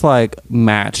Erica just like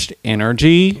matched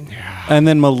energy. Yeah. And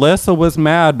then Melissa was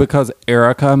mad because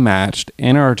Erica matched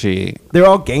energy. They were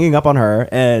all ganging up on her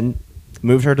and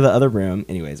moved her to the other room.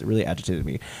 Anyways, it really agitated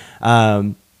me.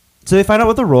 So they find out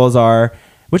what the roles are,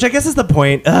 which I guess is the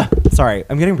point. Sorry,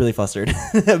 I'm getting really flustered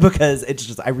because it's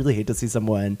just, I really hate to see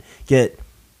someone get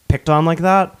picked on like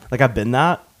that. Like I've been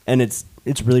that, and it's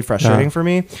really frustrating for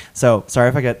me. So sorry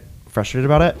if I get frustrated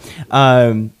about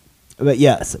it. But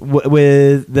yes,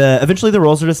 eventually the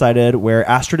roles are decided where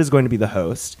Astrid is going to be the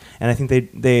host, and I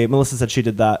think Melissa said she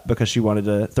did that because she wanted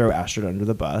to throw Astrid under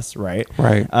the bus, right?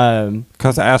 Right.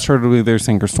 Because Astrid will either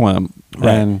sink or swim.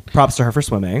 Right. And props to her for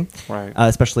swimming, right?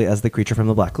 Especially as the creature from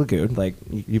the Black Lagoon. Like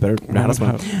you better know how to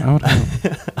swim. I would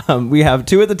hope. We have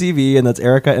 2 at the TV, and that's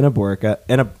Erica and Abora.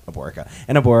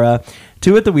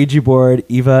 2 at the Ouija board,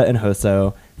 Eva and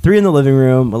Hoso. 3 in the living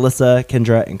room, Melissa,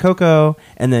 Kendra, and Coco.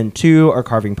 And then 2 are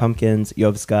carving pumpkins,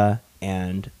 Yovska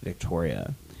and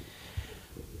Victoria.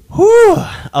 Whew,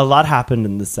 a lot happened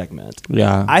in this segment.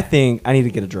 Yeah. I think I need to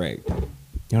get a drink. You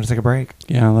want to take a break?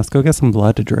 Yeah, let's go get some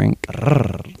blood to drink.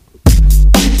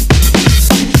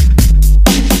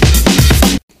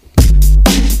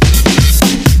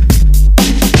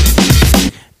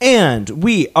 And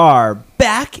we are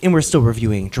back, and we're still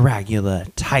reviewing Dragula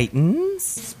Titans.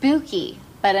 Spooky,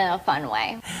 but in a fun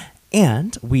way.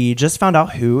 And we just found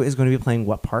out who is going to be playing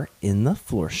what part in the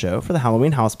floor show for the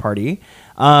Halloween house party.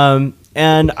 And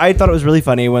I thought it was really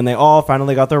funny when they all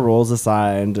finally got their roles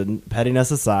assigned and pettiness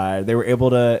aside, they were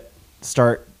able to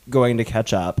start going to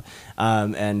catch up.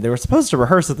 And they were supposed to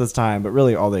rehearse at this time, but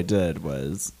really all they did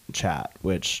was chat,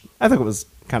 which I think was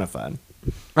kind of fun.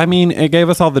 I mean, it gave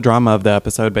us all the drama of the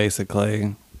episode,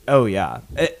 basically. Oh, yeah.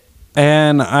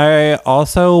 And I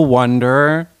also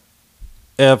wonder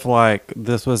if, like,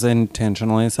 this was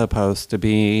intentionally supposed to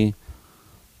be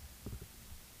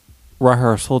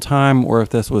rehearsal time, or if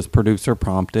this was producer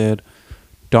prompted.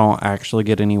 Don't actually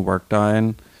get any work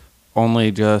done. Only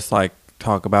just, like,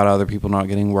 talk about other people not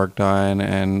getting work done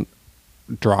and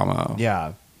drama.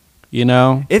 Yeah. You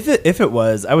know? If it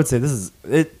was, I would say this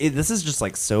is just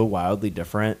like so wildly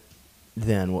different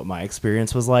than what my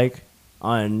experience was like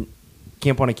on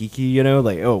Camp Wanakiki, you know?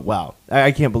 Like, oh, wow.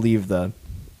 I can't believe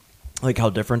how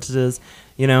different it is,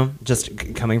 you know? Just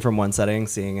coming from one setting,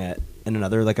 seeing it in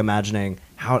another, like imagining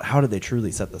how did they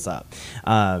truly set this up.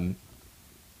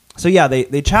 So yeah,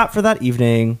 they chat for that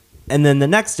evening. And then the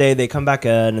next day they come back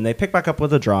in and they pick back up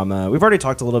with the drama. We've already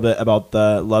talked a little bit about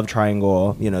the love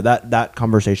triangle. You know, that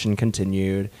conversation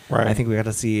continued. Right. I think we got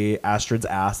to see Astrid's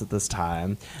ass at this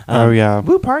time. Oh, yeah.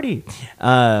 Woo party.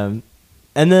 And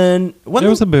then There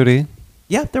was a booty.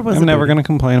 Yeah, there was I'm a never booty. going to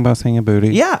complain about seeing a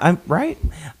booty. Yeah, I'm right.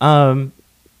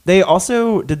 They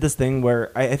also did this thing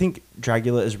where I think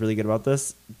Dragula is really good about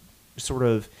this, sort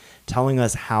of telling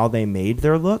us how they made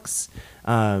their looks.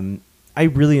 I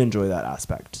really enjoy that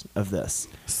aspect of this.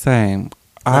 Same.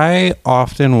 I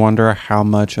often wonder how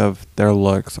much of their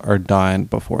looks are done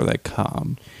before they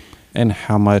come and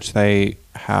how much they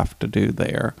have to do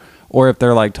there. Or if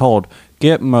they're like told,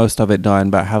 get most of it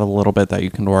done, but have a little bit that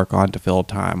you can work on to fill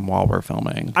time while we're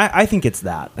filming. I think it's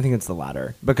that. I think it's the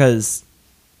latter because,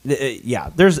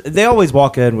 they always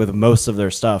walk in with most of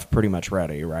their stuff pretty much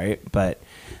ready, right? But,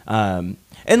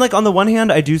 and like on the one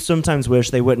hand, I do sometimes wish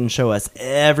they wouldn't show us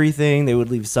everything. They would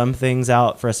leave some things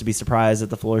out for us to be surprised at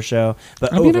the floor show.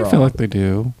 But overall, I feel like they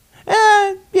do.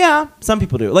 Yeah, some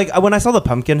people do. Like when I saw the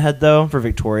pumpkin head though for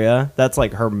Victoria, that's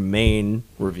like her main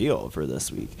reveal for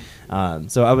this week.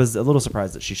 So I was a little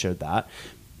surprised that she showed that.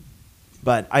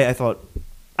 But I thought,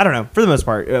 I don't know. For the most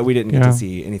part, we didn't get to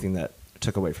see anything that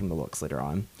took away from the looks later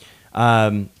on.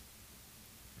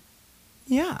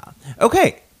 Yeah.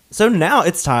 Okay. So now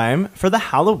it's time for the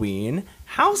Halloween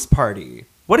house party.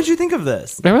 What did you think of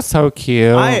this? It was so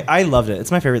cute. I loved it.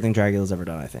 It's my favorite thing Dragula's ever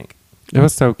done, I think. It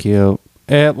was so cute.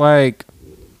 It like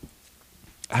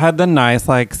had the nice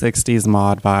like 60s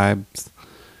mod vibes.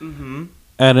 Mm-hmm.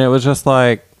 And it was just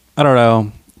like, I don't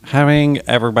know, having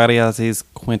everybody as these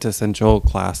quintessential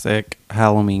classic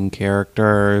Halloween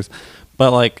characters,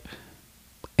 but like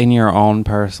in your own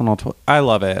personal I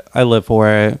love it. I live for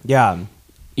it. Yeah.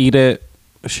 Eat it,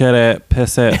 shit it,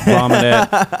 piss it, vomit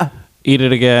it, eat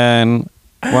it again,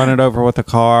 run it over with a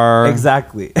car.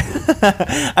 Exactly.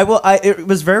 It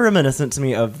was very reminiscent to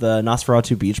me of the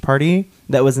Nosferatu beach party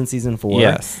that was in season 4.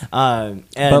 Yes. But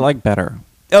like better.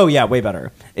 Oh yeah, way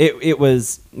better. It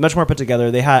was much more put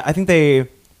together. I think they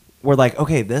were like,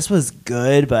 okay, this was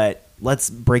good, but let's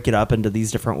break it up into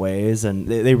these different ways, and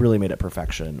they really made it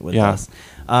perfection with this.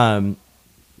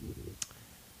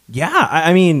 Yeah,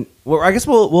 I mean, well, I guess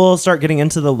we'll start getting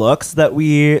into the looks that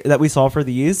we saw for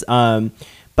these.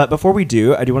 But before we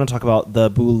do, I do want to talk about the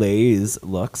Boulets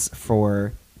looks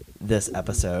for this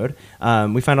episode.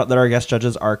 We find out that our guest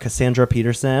judges are Cassandra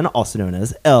Peterson, also known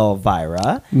as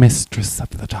Elvira, Mistress of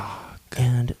the Dark,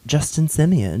 and Justin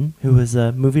Simeon, who is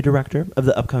a movie director of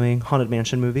the upcoming Haunted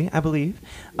Mansion movie, I believe.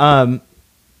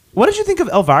 What did you think of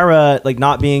Elvira, like,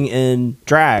 not being in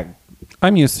drag?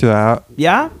 I'm used to that.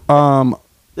 Yeah?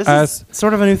 This is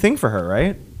sort of a new thing for her,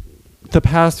 right? The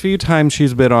past few times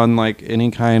she's been on like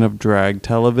any kind of drag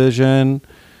television,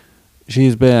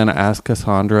 she's been as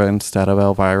Cassandra instead of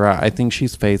Elvira. I think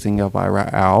she's phasing Elvira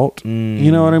out.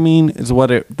 You know what I mean? Is what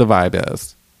the vibe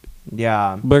is.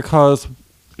 Yeah. Because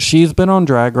she's been on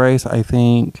Drag Race, I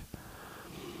think,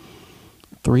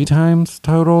 3 times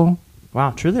total.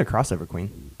 Wow, truly a crossover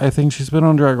queen. I think she's been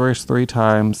on Drag Race 3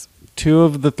 times. 2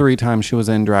 of the 3 times she was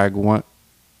in drag, one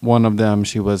of them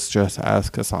she was just as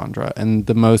Cassandra, and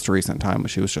the most recent time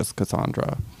she was just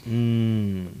Cassandra.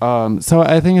 So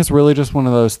I think it's really just one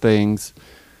of those things.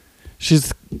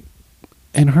 She's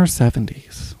in her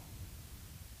 70s.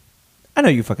 I know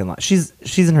you fucking lie. She's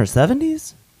in her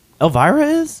 70s? Elvira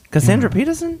is? Cassandra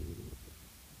Peterson?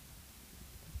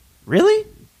 Really?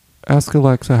 Ask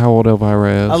Alexa how old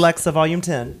Elvira is. Alexa, volume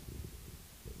 10.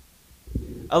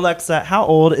 Alexa, how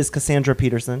old is Cassandra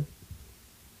Peterson?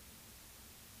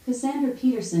 Cassandra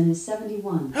Peterson is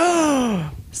 71.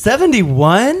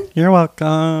 71? You're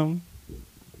welcome.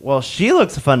 Well, she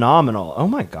looks phenomenal. Oh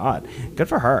my god. Good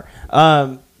for her.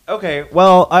 Okay,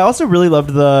 well, I also really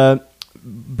loved the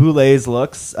Boulets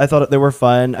looks. I thought they were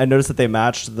fun. I noticed that they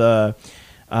matched the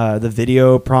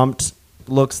video prompt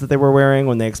looks that they were wearing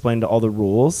when they explained all the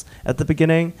rules at the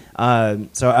beginning.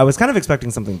 So I was kind of expecting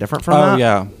something different from that. Oh,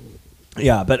 yeah.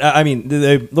 Yeah, but I mean,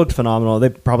 they looked phenomenal. They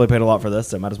probably paid a lot for this,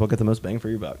 so might as well get the most bang for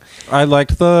your buck. I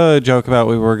liked the joke about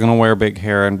we were going to wear big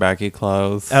hair and baggy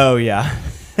clothes. Oh, yeah.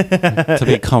 To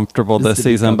be comfortable this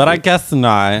season, but I guess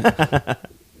not.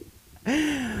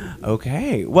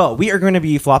 Okay, well, we are going to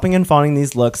be flopping and fawning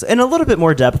these looks in a little bit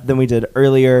more depth than we did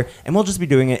earlier, and we'll just be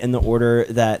doing it in the order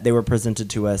that they were presented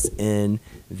to us in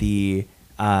the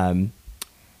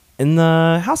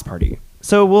house party.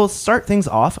 So we'll start things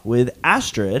off with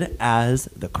Astrid as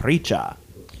the creature.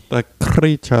 The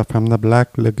creature from the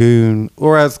Black Lagoon.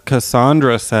 Or as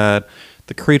Cassandra said,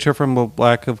 the creature from the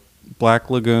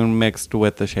Black Lagoon mixed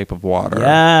with The Shape of Water.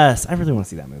 Yes, I really want to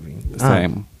see that movie.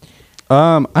 Same.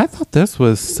 I thought this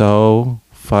was so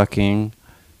fucking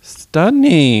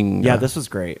stunning. Yeah, this was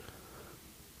great.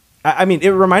 I mean,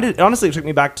 honestly, it took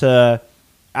me back to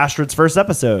Astrid's first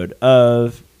episode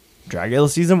of Dragula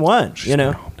season 1. She's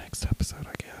going home next episode,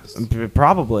 I guess.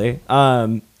 Probably.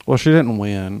 Well, she didn't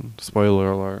win.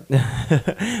 Spoiler alert.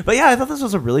 But yeah, I thought this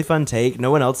was a really fun take.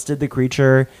 No one else did the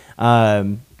creature.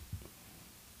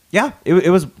 Yeah, it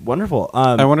was wonderful.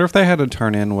 I wonder if they had to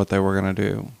turn in what they were going to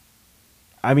do.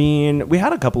 I mean, we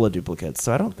had a couple of duplicates,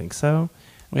 so I don't think so.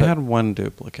 We had one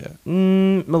duplicate.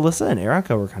 Melissa and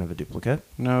Erica were kind of a duplicate.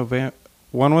 No,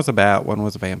 one was a bat, one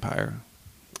was a vampire.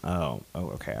 Oh,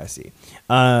 okay, I see.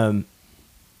 Well,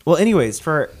 anyways,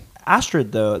 for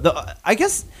Astrid, though, I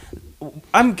guess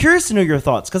I'm curious to know your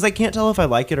thoughts, because I can't tell if I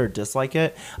like it or dislike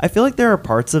it. I feel like there are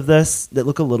parts of this that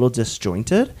look a little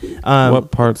disjointed. What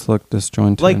parts look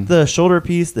disjointed? Like the shoulder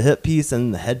piece, the hip piece,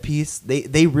 and the head piece.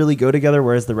 They really go together,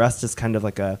 whereas the rest is kind of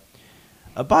like a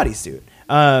bodysuit.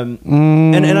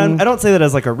 And I don't say that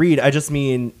as like a read. I just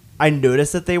mean I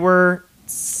noticed that they were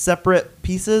separate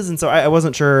pieces, and so I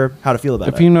wasn't sure how to feel about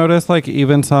it. If you notice, like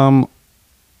even some...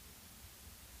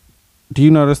 Do you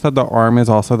notice that the arm is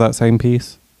also that same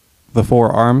piece? The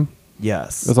forearm?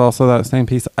 Yes. Is also that same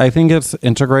piece. I think it's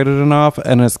integrated enough,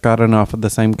 and it's got enough of the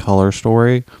same color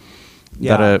story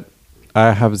that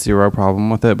I have zero problem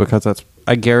with it, because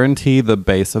I guarantee the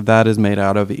base of that is made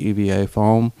out of EVA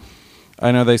foam.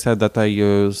 I know they said that they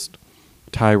used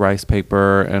Thai rice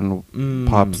paper and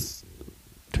Pop's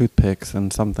toothpicks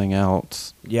and something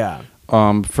else. Yeah.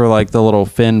 For like the little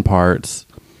fin parts.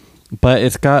 But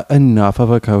it's got enough of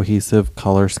a cohesive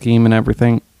color scheme and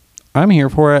everything. I'm here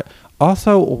for it.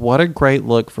 Also, what a great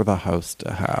look for the host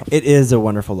to have. It is a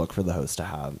wonderful look for the host to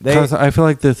have. Because I feel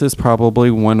like this is probably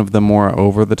one of the more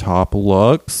over-the-top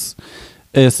looks,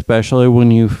 especially when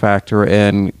you factor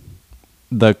in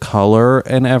the color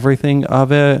and everything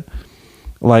of it.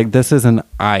 Like, this is an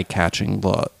eye-catching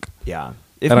look. Yeah.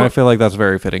 I feel like that's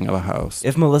very fitting of a host.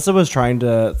 If Melissa was trying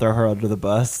to throw her under the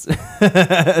bus,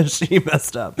 she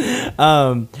messed up.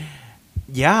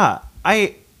 Yeah.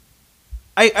 I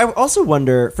also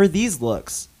wonder, for these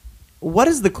looks, what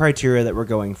is the criteria that we're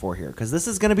going for here? Because this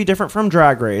is going to be different from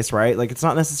Drag Race, right? Like, it's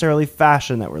not necessarily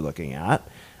fashion that we're looking at.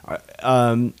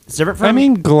 It's different from... I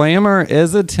mean, glamour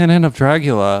is a tenet of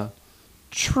Dragula.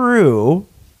 True.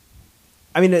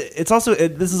 I mean, this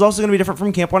is also going to be different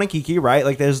from Camp Wanakiki, right?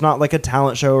 Like, there's not like a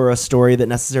talent show or a story that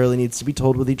necessarily needs to be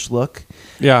told with each look.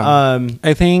 Yeah.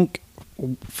 I think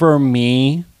for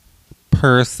me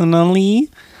personally,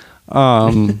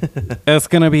 it's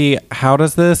going to be, how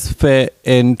does this fit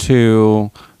into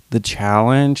the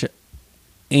challenge,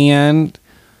 and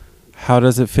how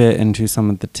does it fit into some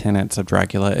of the tenets of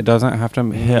Dragula? It doesn't have to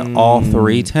hit all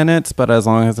three tenets, but as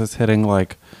long as it's hitting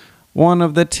like one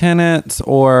of the tenets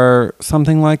or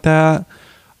something like that,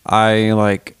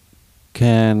 I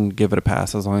can give it a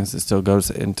pass, as long as it still goes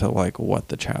into like what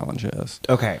the challenge is.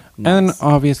 Okay. Nice. And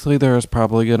obviously there's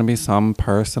probably going to be some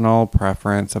personal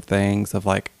preference of things of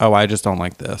like, oh, I just don't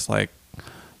like this, like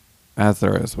as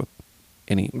there is with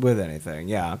anything.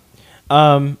 Yeah.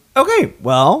 Okay.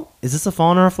 Well, is this a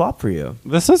fawn or a flop for you?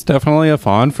 This is definitely a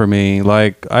fawn for me.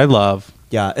 Like, I love.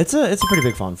 Yeah, it's a pretty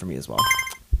big fawn for me as well.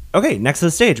 Okay, next to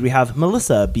the stage, we have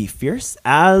Melissa Be Fierce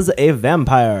as a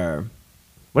vampire.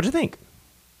 What'd you think?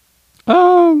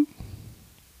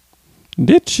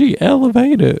 Did she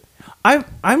elevate it?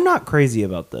 I'm not crazy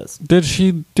about this. Did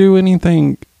she do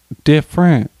anything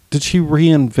different? Did she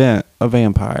reinvent a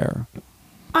vampire?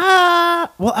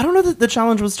 Well, I don't know that the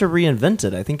challenge was to reinvent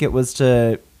it. I think it was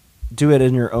to do it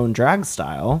in your own drag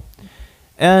style.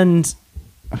 And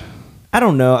I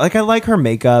don't know. Like, I like her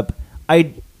makeup.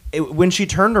 When she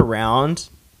turned around,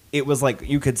 it was like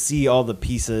you could see all the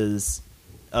pieces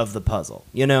of the puzzle,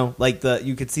 you know, like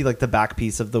you could see like the back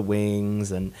piece of the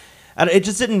wings, and it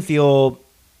just didn't feel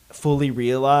fully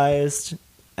realized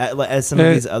as some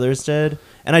of these others did.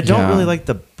 And I don't really like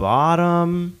the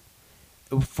bottom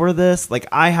for this. Like,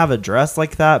 I have a dress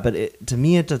like that, but to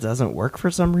me, it just doesn't work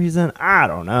for some reason. I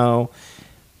don't know.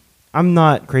 I'm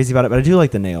not crazy about it, but I do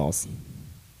like the nails.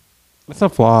 It's a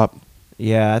flop.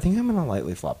 Yeah, I think I'm going to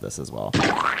lightly flop this as well.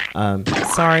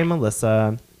 Sorry,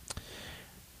 Melissa.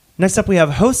 Next up, we have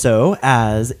Hoso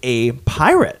as a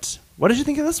pirate. What did you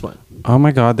think of this one? Oh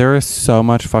my god, there is so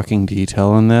much fucking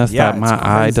detail in this that my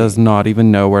eye does not even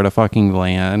know where to fucking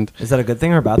land. Is that a good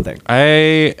thing or a bad thing?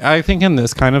 I think in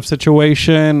this kind of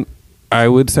situation, I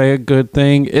would say a good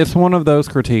thing. It's one of those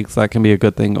critiques that can be a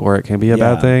good thing or it can be a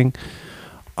bad thing.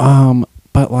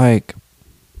 But like,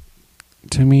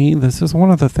 to me, this is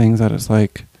one of the things that is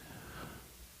like,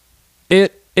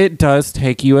 It does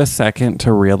take you a second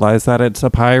to realize that it's a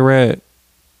pirate.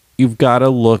 You've got to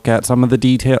look at some of the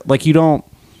detail. Like, you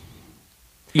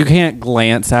can't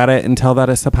glance at it and tell that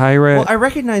it's a pirate. Well, I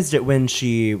recognized it when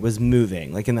she was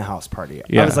moving, like in the house party.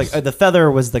 Yes. I was like, the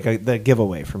feather was like the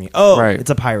giveaway for me. Oh, Right. it's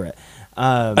a pirate.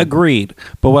 Agreed.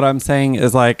 But what I'm saying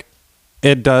is, like,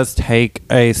 it does take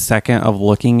a second of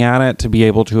looking at it to be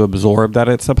able to absorb that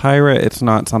it's a pirate. It's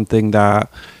not something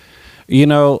that,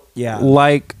 Yeah.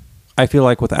 like, I feel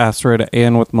like with Astrid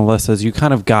and with Melissa's, you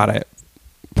kind of got it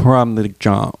from the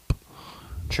jump.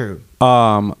 True.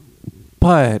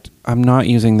 But I'm not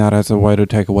using that as a way to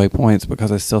take away points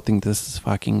because I still think this is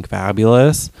fucking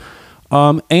fabulous.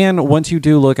 And once you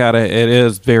do look at it, it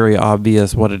is very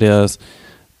obvious what it is.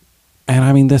 And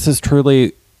I mean, this is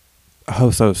truly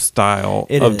Hoso's style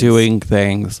of doing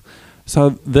things. So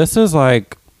this is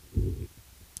like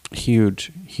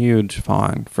huge, huge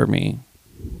fawn for me.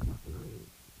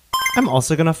 I'm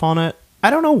also going to fawn it. I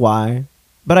don't know why,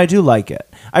 but I do like it.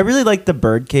 I really like the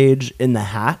bird cage in the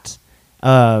hat.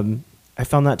 I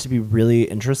found that to be really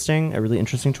interesting, a really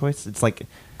interesting choice. It's like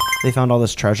they found all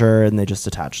this treasure and they just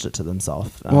attached it to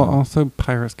themselves. Well, also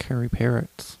pirates carry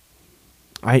parrots.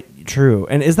 True.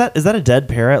 And is that a dead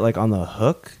parrot like on the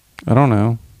hook? I don't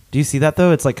know. Do you see that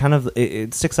though? It's like kind of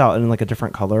it sticks out in like a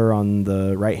different color on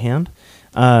the right hand.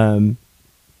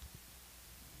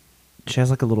 She has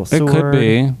like a little sword. It could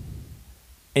be.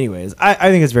 Anyways, I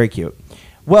think it's very cute.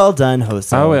 Well done,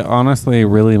 Hoso. Oh, it honestly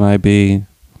really might be.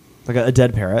 Like a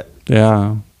dead parrot.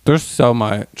 Yeah. There's so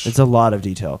much. It's a lot of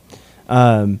detail.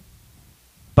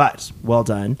 But well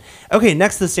done. Okay,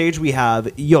 next to the stage we have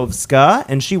Yovska,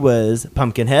 and she was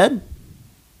Pumpkinhead.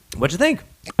 What'd you think?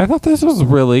 I thought this was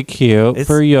really cute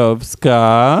for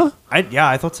Yovska.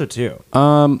 I thought so too.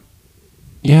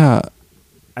 Yeah.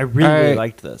 I really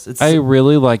liked this. I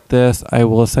really like this. I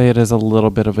will say it is a little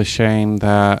bit of a shame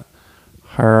that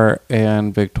her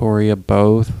and Victoria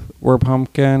both were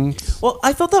pumpkins. Well,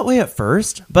 I felt that way at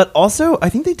first, but also I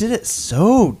think they did it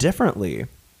so differently.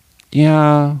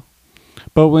 Yeah.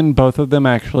 But when both of them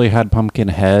actually had pumpkin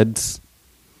heads,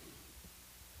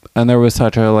 and there was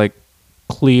such a like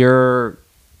clear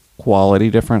quality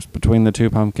difference between the two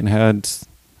pumpkin heads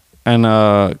and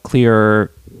a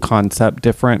clear concept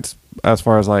difference as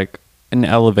far as like an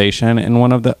elevation in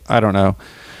one of the, I don't know.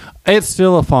 It's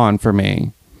still a fawn for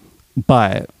me,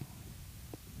 but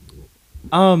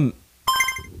I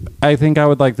think I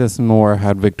would like this more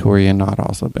had Victoria not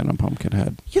also been a pumpkin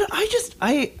head.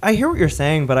 I hear what you're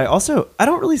saying, but I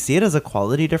don't really see it as a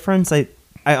quality difference. I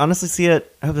honestly see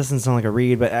it. I hope this doesn't sound like a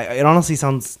read, but it honestly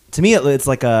sounds to me it's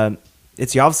like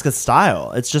it's Yovska's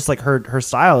style. It's just like her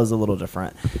style is a little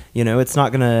different. It's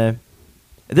not gonna.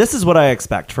 This is what I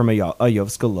expect from a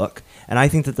Yovska look, and I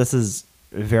think that this is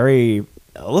very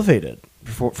elevated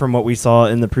from what we saw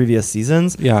in the previous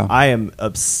seasons. Yeah, I am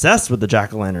obsessed with the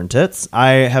jack-o'-lantern tits.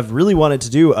 I have really wanted to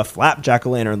do a flap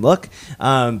jack-o'-lantern look,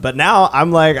 but now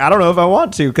I'm like, I don't know if I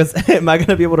want to, because am I going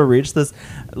to be able to reach this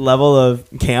level of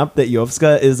camp that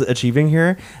Yovska is achieving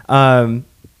here?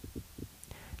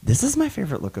 This is my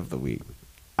favorite look of the week.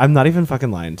 I'm not even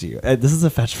fucking lying to you. This is a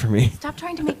fetch for me. Stop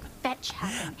trying to make fetch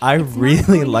happen. I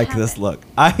really like this look.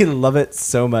 I love it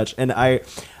so much, and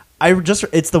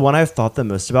it's the one I've thought the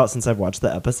most about since I've watched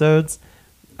the episodes.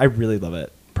 I really love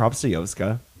it. Props to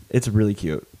Yovska. It's really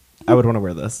cute. I would want to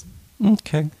wear this.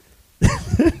 Okay.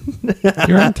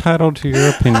 You're entitled to your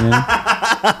opinion.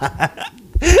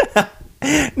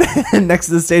 Next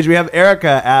to the stage, we have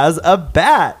Erica as a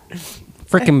bat.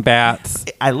 Freaking bats.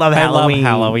 I love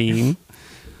Halloween.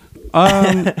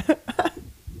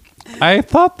 I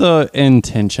thought the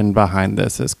intention behind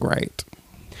this is great.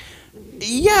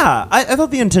 Yeah, I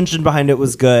thought the intention behind it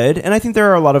was good, and I think there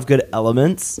are a lot of good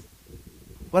elements.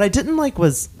 What I didn't like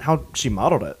was how she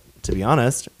modeled it, to be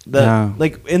honest.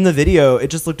 Like, in the video, it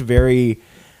just looked very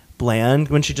bland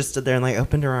when she just stood there and, like,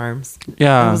 opened her arms.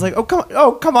 Yeah. And I was like,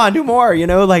 come on, do more,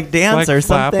 like, dance like or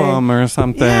something. Flap them or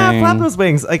something. Yeah, flap those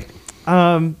wings. Like,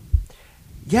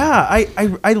 yeah,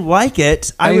 I like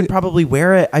it. I would probably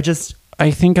wear it.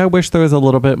 I think I wish there was a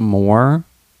little bit more,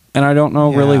 and I don't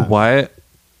know really what.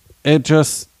 It's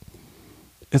just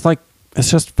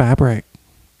fabric.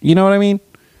 You know what I mean?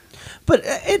 But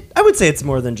I would say it's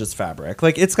more than just fabric.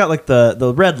 Like, it's got like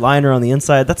the red liner on the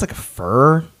inside. That's like a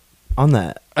fur on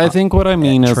that. I think what I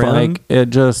mean is like it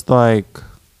just like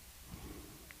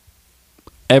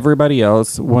everybody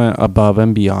else went above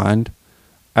and beyond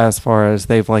as far as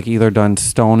they've like either done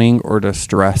stoning or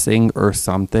distressing or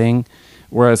something,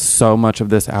 whereas so much of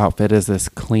this outfit is this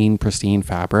clean, pristine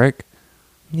fabric.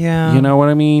 Yeah. You know what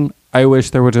I mean? I wish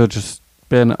there would have just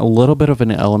been a little bit of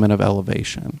an element of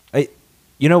elevation.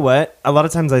 You know what? A lot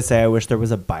of times I say I wish there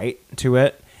was a bite to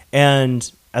it. And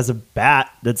as a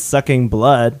bat that's sucking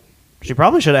blood, she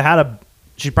probably should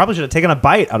have taken a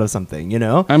bite out of something, you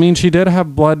know? I mean, she did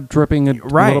have blood dripping a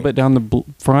little bit down the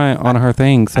front on her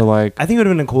thing. So I think it would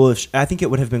have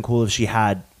been cool if she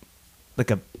had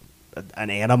like an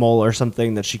animal or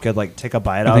something that she could like take a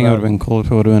bite out of. I think it would have been cool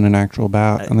if it would have been an actual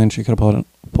bat, and then she could have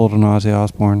pulled an Ozzy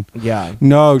Osbourne. Yeah.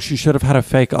 No, she should have had a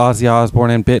fake Ozzy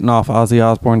Osbourne and bitten off Ozzy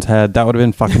Osbourne's head. That would have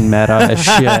been fucking meta as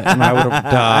shit, and I would have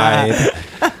died.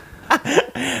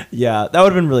 Yeah, that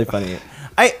would have been really funny.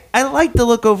 I like the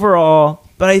look overall,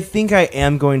 but I think I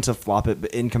am going to flop it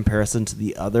in comparison to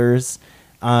the others.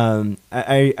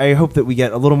 I hope that we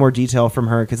get a little more detail from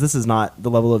her, because this is not the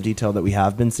level of detail that we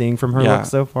have been seeing from her look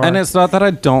so far. And it's not that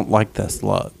I don't like this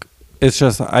look. It's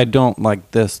just I don't like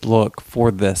this look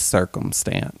for this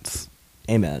circumstance.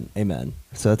 Amen.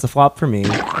 So it's a flop for me.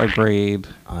 Agreed.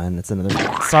 And it's another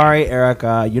flop. Sorry,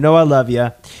 Erica. You know I love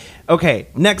you. Okay,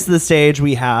 next to the stage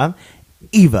we have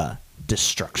Eva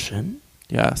Destruction.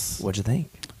 Yes. What'd you think?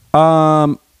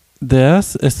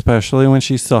 This, especially when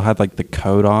she still had like the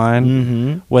coat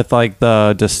on with like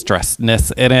the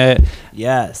distressedness in it.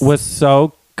 Yes. Was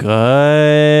so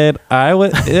good.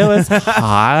 It was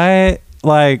hot.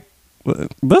 Like,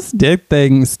 this did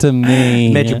things to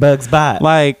me. Made your bugs bite.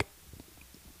 Like,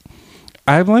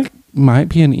 I like might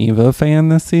be an Eva fan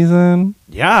this season.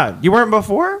 Yeah. You weren't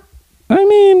before? I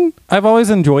mean, I've always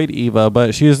enjoyed Eva,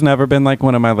 but she's never been like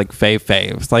one of my like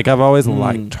faves. Like, I've always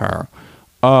liked her.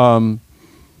 I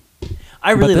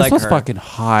really like her. This was fucking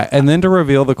hot. And then to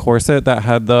reveal the corset that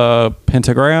had the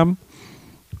pentagram,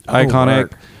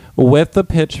 iconic, with the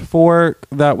pitchfork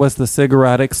that was the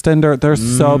cigarette extender.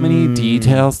 There's so many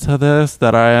details to this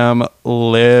that I am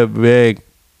living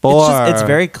for. It's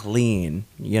very clean,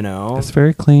 you know? It's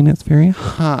very clean. It's very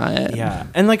hot. Yeah.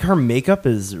 And like her makeup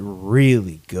is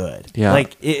really good. Yeah.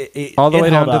 Like it all the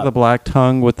way down held to the black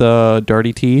tongue with the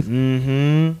dirty teeth.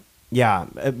 Mm-hmm. Yeah.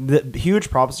 Huge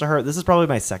props to her. This is probably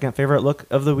my second favorite look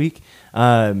of the week.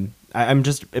 But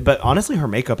honestly, her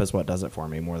makeup is what does it for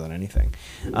me more than anything.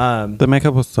 The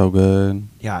makeup was so good.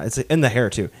 Yeah, it's in the hair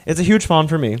too. It's a huge fawn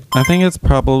for me. I think it's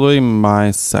probably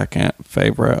my second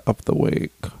favorite of the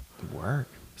week. Work.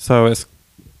 So it's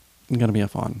gonna be a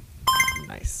fawn.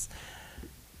 Nice.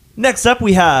 Next up,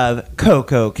 we have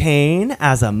Coco Kane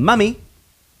as a mummy.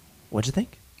 What'd you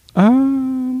think?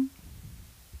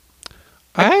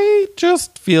 I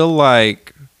just feel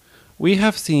like we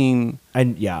have seen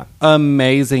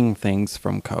amazing things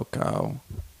from Coco.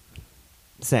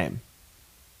 Same.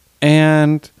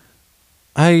 And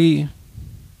I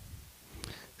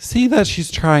see that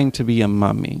she's trying to be a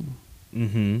mummy.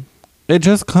 Mm-hmm. It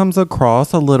just comes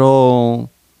across a little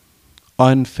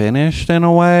unfinished in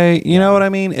a way. You know what I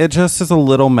mean? It just is a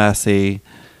little messy.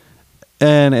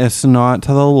 And it's not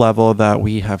to the level that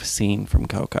we have seen from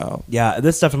Coco. Yeah,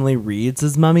 this definitely reads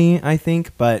as mummy, I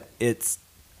think, but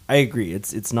I agree,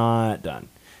 it's not done.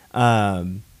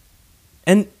 And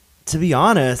to be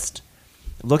honest,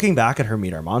 looking back at her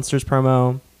Meet Our Monsters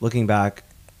promo, looking back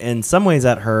in some ways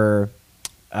at her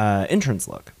entrance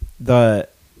look,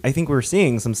 I think we're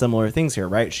seeing some similar things here,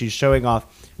 right? She's showing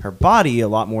off her body a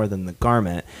lot more than the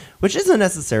garment, which isn't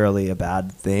necessarily a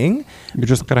bad thing. You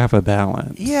just gotta have a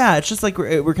balance. Yeah, it's just like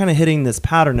we're kind of hitting this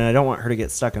pattern, and I don't want her to get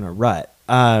stuck in a rut.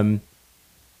 I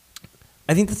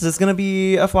think this is going to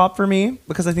be a flop for me,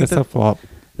 because I think it's a flop.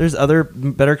 There's other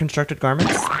better constructed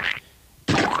garments.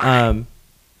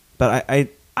 But I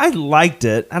liked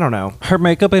it. I don't know. Her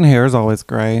makeup and hair is always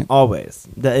great. Always.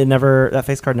 That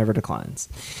face card never declines.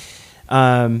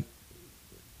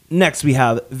 Next, we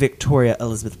have Victoria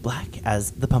Elizabeth Black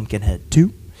as the Pumpkinhead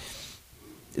 2.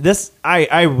 This,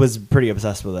 I was pretty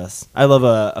obsessed with this. I love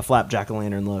a flap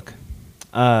jack-o'-lantern look.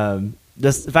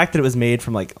 Just the fact that it was made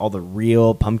from like all the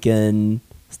real pumpkin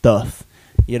stuff,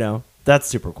 you know, that's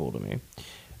super cool to me.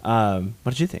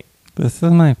 What did you think? This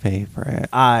is my favorite.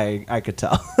 I could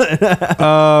tell.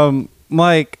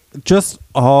 Like, just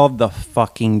all the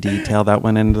fucking detail that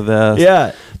went into this.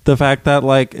 Yeah. The fact that,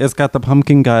 like, it's got the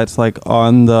pumpkin guts, like,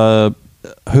 on the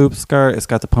hoop skirt. It's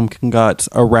got the pumpkin guts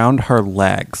around her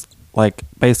legs. Like,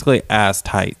 basically as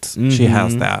tights. Mm-hmm. She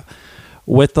has that.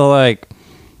 With the, like,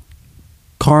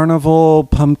 carnival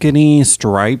pumpkin-y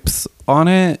stripes on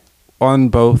it. On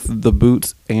both the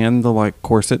boots and the, like,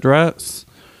 corset dress.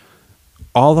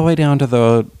 All the way down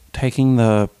to taking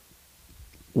the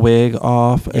wig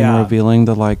off and revealing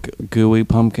the like gooey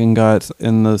pumpkin guts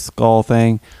in the skull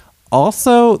thing.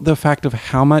 Also, the fact of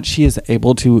how much she is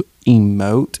able to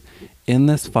emote in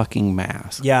this fucking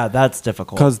mask. Yeah, that's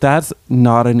difficult. Because that's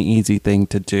not an easy thing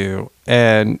to do.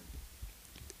 And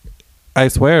I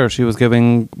swear she was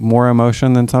giving more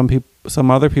emotion than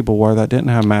some other people were that didn't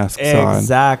have masks on.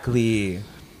 Exactly.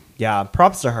 Yeah,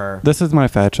 props to her. This is my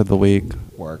fetch of the week.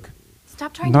 Work.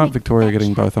 Stop trying to Not make Victoria fetch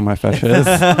getting both of my fetches.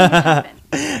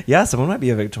 happen. Yeah, someone might be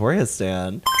a Victoria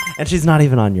stan. And she's not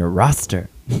even on your roster.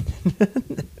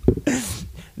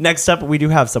 Next up, we do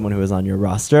have someone who is on your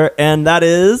roster, and that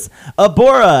is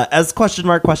Abora as question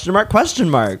mark, question mark, question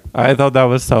mark. I thought that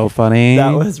was so funny.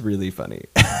 That was really funny.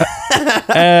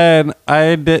 And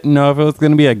I didn't know if it was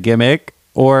going to be a gimmick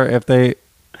or if they...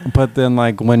 But then,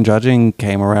 like, when judging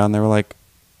came around, they were like,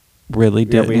 really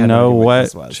Yeah, we didn't had no know idea what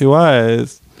this what was. she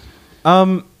was.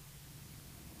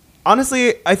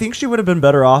 Honestly, I think she would have been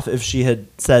better off if she had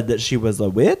said that she was a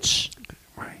witch.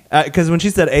 Because when she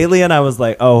said alien, I was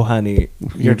like, "Oh, honey,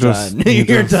 you're just- done. you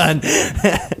You're just-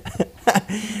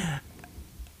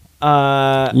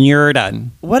 done." You're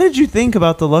done. What did you think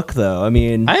about the look, though? I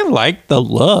mean, I like the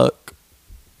look,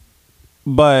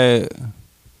 but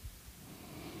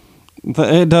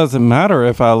it doesn't matter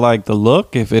if I like the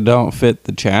look if it don't fit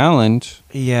the challenge.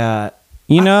 yeah,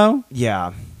 You know?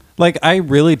 yeah. Like, I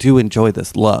really do enjoy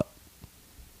this look.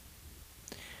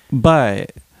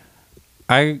 But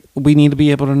we need to be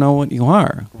able to know what you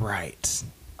are. Right.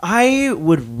 I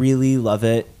would really love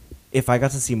it if I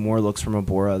got to see more looks from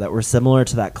Abora that were similar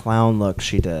to that clown look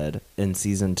she did in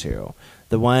season 2.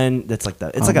 The one that's like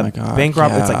it's Oh like my a God, bank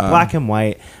robber. It's like yeah. black and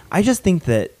white. I just think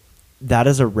that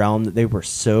is a realm that they were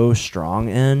so strong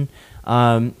in.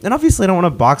 And obviously I don't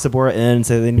want to box Abora in and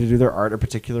say they need to do their art a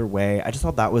particular way. I just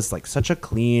thought that was like such a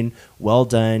clean, well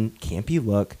done, campy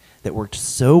look that worked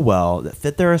so well, that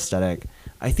fit their aesthetic.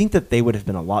 I think that they would have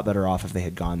been a lot better off if they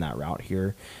had gone that route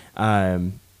here.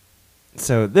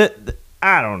 So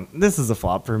this is a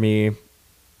flop for me.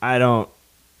 I don't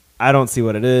see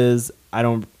what it is. I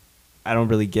don't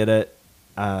really get it.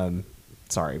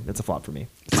 Sorry, it's a flop for me.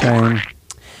 Same.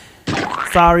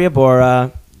 Sorry,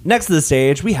 Abora. Next to the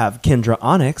stage, we have Kendra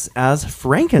Onyx as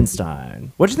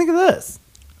Frankenstein. What'd you think of this?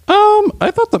 I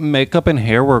thought the makeup and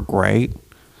hair were great.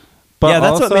 But yeah,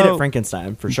 that's what made also- it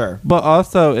Frankenstein, for sure. But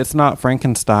also, it's not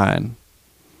Frankenstein.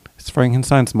 It's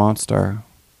Frankenstein's monster.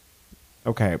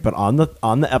 Okay, but on the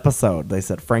episode, they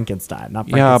said Frankenstein, not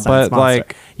Yeah, Frankenstein's but, monster.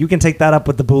 like- You can take that up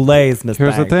with the Boulets, Miss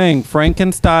Here's the Bang. thing.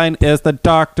 Frankenstein is the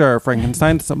doctor.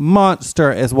 Frankenstein's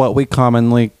monster is what we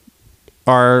commonly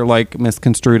are, like,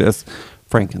 misconstrued as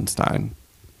Frankenstein.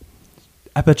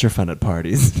 I bet you're fun at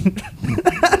parties.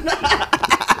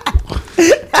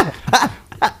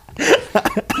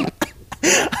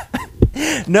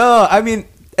 No, I mean,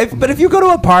 if you go to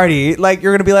a party, like,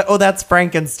 you're gonna be like, "Oh, that's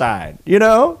Frankenstein," you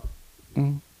know?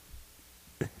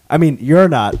 I mean, you're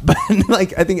not, but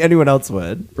like, I think anyone else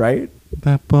would, right?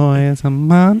 That boy is a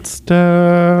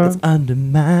monster. It's under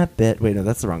my bed. Wait, no,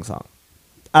 that's the wrong song.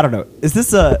 I don't know. Is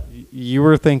this a? You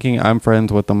were thinking I'm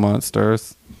friends with the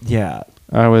monsters. Yeah.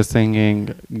 I was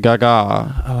singing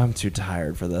Gaga. Oh, I'm too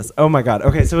tired for this. Oh my god.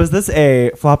 Okay, so is this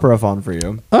a flop or a fawn for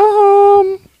you?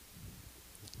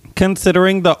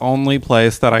 Considering the only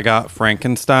place that I got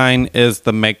Frankenstein is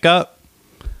the makeup,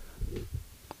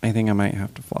 I think I might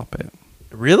have to flop it.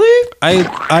 Really?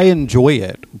 I enjoy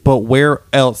it, but where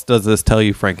else does this tell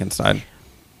you Frankenstein?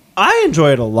 I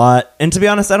enjoy it a lot, and to be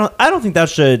honest, I don't think that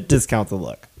should discount the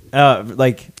look.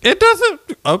 Like, It doesn't.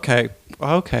 Okay.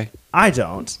 I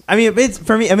don't. I mean, it's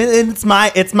for me. I mean, it's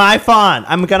my fawn.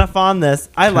 I'm gonna fawn this.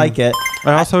 I like it.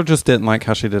 I also just didn't like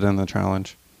how she did in the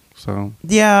challenge. So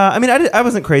Yeah, I mean, I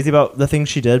wasn't crazy about the things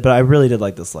she did, but I really did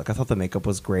like this look. I thought the makeup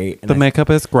was great. And the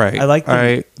makeup is great. I like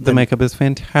the makeup is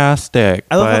fantastic.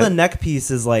 I love how but the neck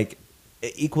piece is like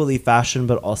equally fashion,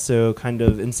 but also kind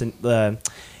of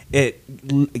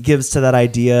it gives to that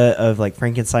idea of like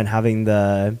Frankenstein having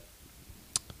the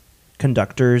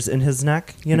conductors in his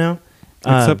neck. You know,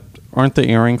 Except, aren't the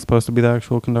earrings supposed to be the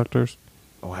actual conductors?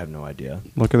 oh, I have no idea.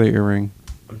 Look at the earring.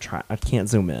 I'm trying. I can't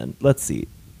zoom in. Let's see.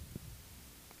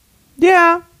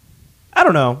 Yeah. I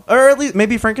don't know. Or at least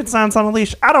maybe Frankenstein's on a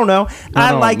leash. I don't know.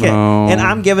 I don't like it. know. And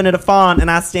I'm giving it a fawn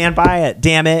and I stand by it.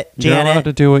 Damn it, You're allowed Janet.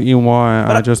 to do what you want.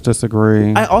 But I just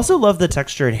disagree. I also love the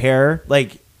textured hair,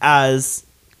 like as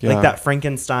Yeah. like that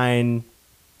Frankenstein.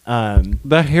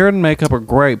 The hair and makeup are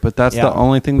great, but that's Yeah. the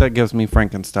only thing that gives me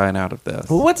Frankenstein out of this.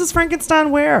 What does Frankenstein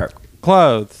wear?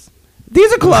 Clothes.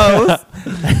 These are clothes.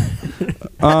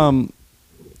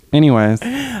 Anyways,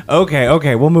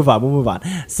 Okay, we'll move on.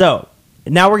 So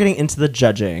now we're getting into the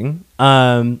judging,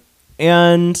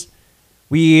 and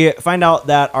we find out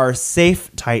that our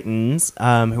safe Titans,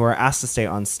 who are asked to stay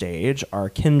on stage, are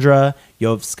Kendra,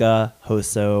 Yovska,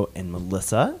 Hoso, and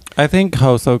Melissa. I think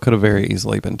Hoso could have very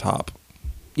easily been top.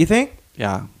 You think?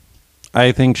 Yeah.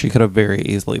 I think she could have very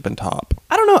easily been top.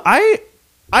 I don't know.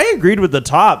 I agreed with the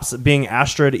tops being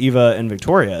Astrid, Eva, and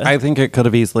Victoria. I think it could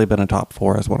have easily been a top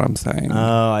 4 is what I'm saying.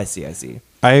 Oh, I see.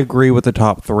 I agree with the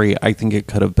top 3. I think it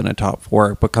could have been a top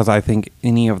 4 because I think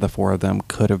any of the 4 of them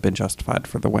could have been justified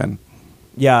for the win.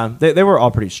 Yeah, they were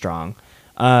all pretty strong.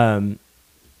 Although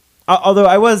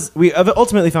we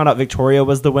ultimately found out Victoria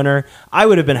was the winner. I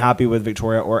would have been happy with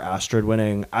Victoria or Astrid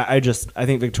winning. I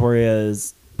think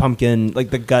Victoria's pumpkin, like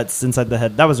the guts inside the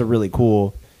head, that was a really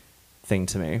cool thing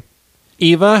to me.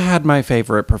 Eva had my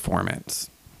favorite performance.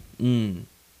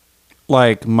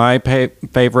 Like, my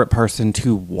favorite person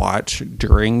to watch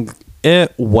during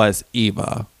it was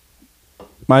Eva.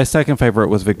 My second favorite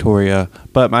was Victoria.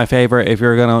 But my favorite, if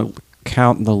you're going to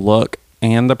count the look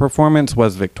and the performance,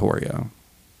 was Victoria.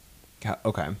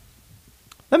 Okay.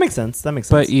 That makes sense.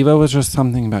 But Eva was just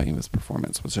something about Eva's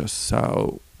performance was just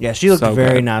so... Yeah, she looked so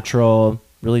very good. natural,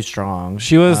 really strong.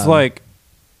 She was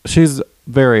she's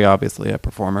very obviously a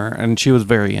performer, and she was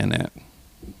very in it.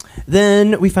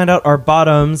 Then we find out our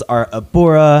bottoms are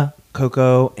Abora,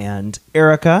 Coco, and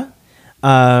Erica.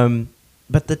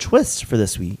 But the twist for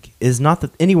this week is not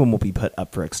that anyone will be put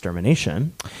up for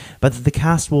extermination, but that the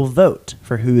cast will vote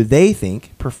for who they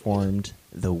think performed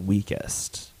the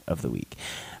weakest of the week.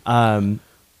 And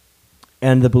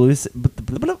the Boulets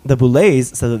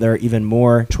said that there are even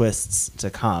more twists to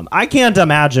come. I can't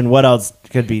imagine what else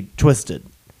could be twisted.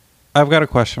 I've got a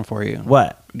question for you.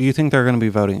 What? Do you think they're going to be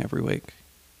voting every week?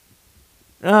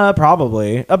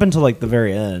 Probably. Up until like the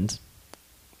very end.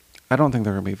 I don't think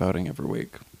they're going to be voting every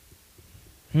week.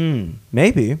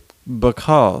 Maybe.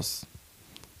 Because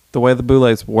the way the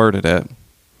Boulets worded it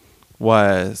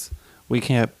was, we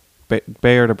can't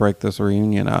bear to break this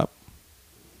reunion up.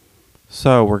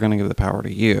 So we're going to give the power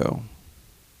to you.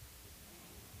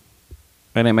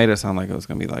 And it made it sound like it was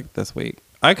going to be like this week.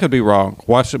 I could be wrong.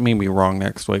 Watch me be wrong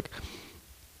next week.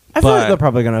 I feel like they're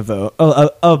probably going to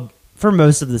vote for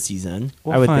most of the season.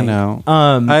 We'll I would find think.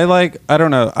 out. I don't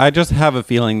know. I just have a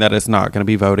feeling that it's not going to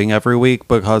be voting every week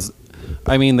because,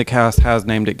 I mean, the cast has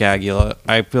named it Dragula.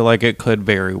 I feel like it could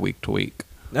vary week to week.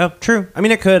 Oh, true. I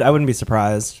mean, it could. I wouldn't be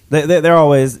surprised. They're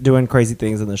always doing crazy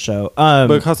things in the show.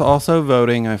 Because also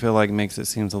voting, I feel like makes it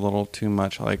seems a little too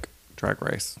much like Drag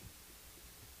Race.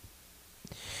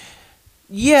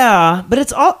 Yeah, but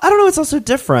it's all. I don't know. It's also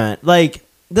different. Like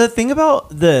the thing about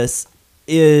this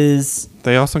is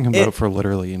they also can vote for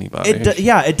literally anybody.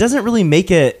 It doesn't really make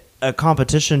it a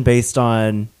competition based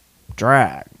on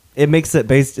drag. It makes it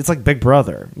based. It's like Big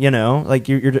Brother, you know, like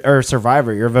you're or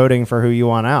Survivor. You're voting for who you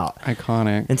want out.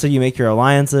 Iconic. And so you make your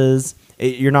alliances.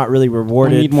 You're not really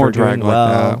rewarded. We need more for drag doing like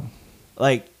well. that.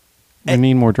 Like we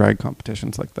need more drag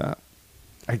competitions like that.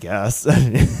 I guess.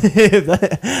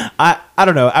 I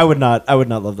don't know. I would not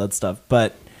love that stuff.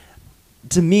 But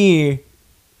to me,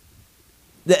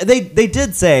 they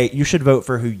did say you should vote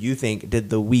for who you think did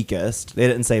the weakest. They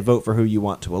didn't say vote for who you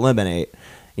want to eliminate.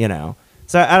 You know.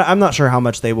 So I'm not sure how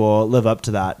much they will live up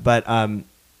to that. But I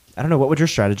don't know. What would your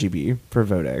strategy be for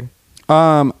voting?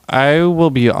 I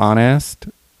will be honest.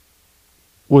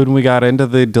 When we got into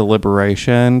the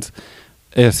deliberations,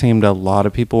 it seemed a lot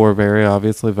of people were very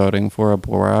obviously voting for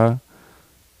Abora.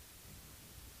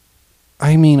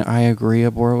 I mean, I agree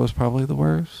Abora was probably the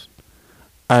worst.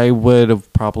 I would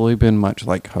have probably been much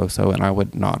like Hoso, and I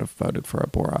would not have voted for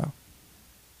Abora.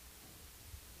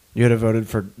 You would have voted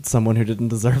for someone who didn't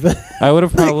deserve it? I would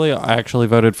have probably actually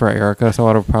voted for Erica, so I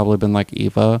would have probably been like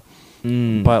Eva.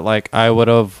 But, like, I would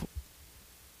have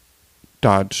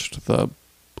dodged the,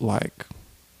 like...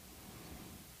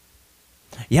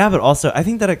 Yeah, but also, I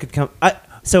think that it could come... I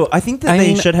think that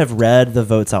they should have read the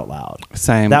votes out loud.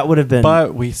 Same. That would have been...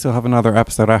 But we still have another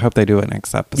episode. I hope they do it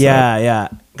next episode. Yeah.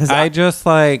 Because I just,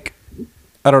 like...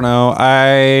 I don't know.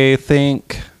 I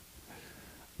think...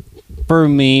 For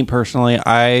me, personally,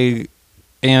 I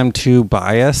am too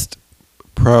biased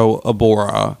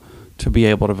pro-Abora to be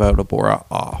able to vote Abora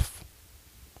off.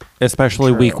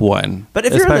 Especially week one. But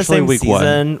if you're in the same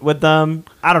season with them,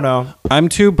 I don't know. I'm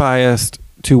too biased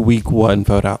to week one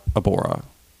vote out Abora.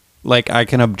 Like, I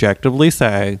can objectively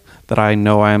say that I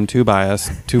know I am too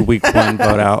biased to week one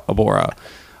vote out Abora.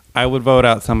 I would vote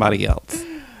out somebody else.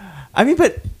 I mean,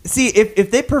 but see,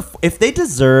 if they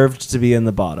deserved to be in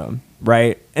the bottom,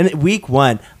 right? And week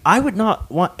one, I would not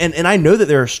want, and I know that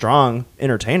they're a strong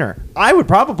entertainer. I would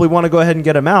probably want to go ahead and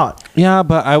get them out. Yeah,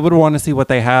 but I would want to see what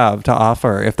they have to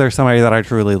offer if there's somebody that I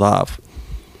truly love.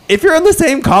 If you're in the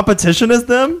same competition as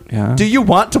them, do you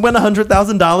want to win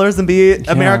 $100,000 and be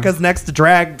America's next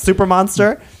drag super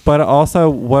monster? But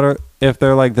also, if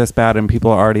they're like this bad and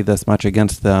people are already this much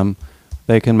against them,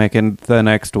 they can make it the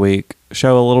next week,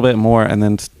 show a little bit more, and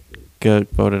then get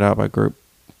voted out by group.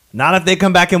 Not if they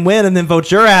come back and win and then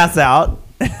vote your ass out.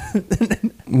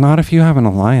 Not if you have an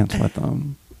alliance with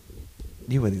them.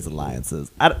 You and these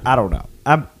alliances. I don't know.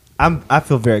 I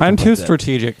feel very I'm too conflicted.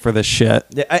 strategic for this shit.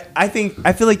 Yeah, I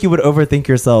feel like you would overthink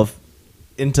yourself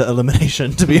into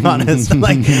elimination, to be honest.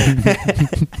 Like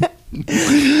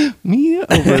Me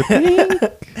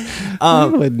overthink? I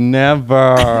would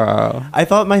never. I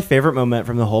thought my favorite moment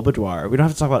from the whole boudoir, we don't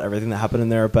have to talk about everything that happened in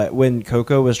there, but when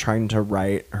Coco was trying to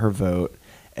write her vote,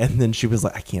 and then she was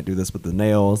like, I can't do this with the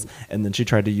nails. And then she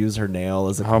tried to use her nail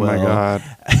as a quill. Oh my God.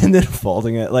 And then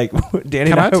folding it. Like, Danny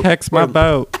Can and I text my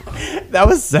vote? That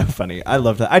was so funny. I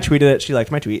loved it. I tweeted it. She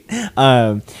liked my tweet.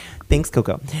 Thanks,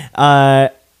 Coco.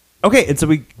 Okay, and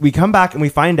so we come back and we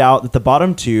find out that the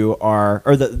bottom two are,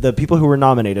 or the people who were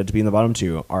nominated to be in the bottom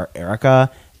two are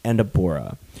Erica and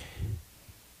Abora.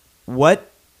 What,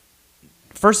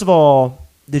 first of all,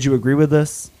 did you agree with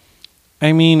this?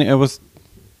 I mean, it was...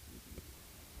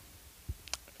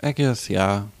 I guess,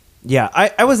 yeah. Yeah,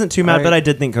 I wasn't too mad, but I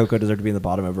did think Coco deserved to be in the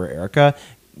bottom over Erica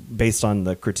based on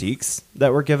the critiques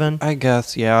that were given. I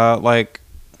guess, yeah. Like,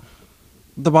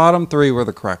 the bottom three were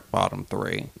the correct bottom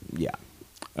three. Yeah.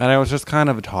 And it was just kind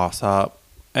of a toss-up.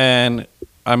 And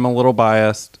I'm a little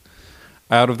biased.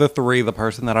 Out of the three, the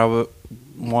person that I would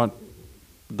want...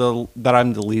 that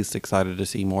I'm the least excited to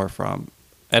see more from.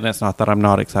 And it's not that I'm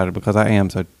not excited, because I am,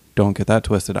 so don't get that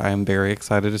twisted. I am very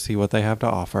excited to see what they have to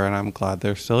offer, and I'm glad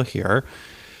they're still here.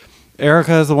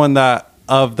 Erica is the one that,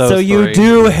 of those So you three,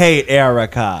 do hate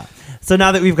Erica. So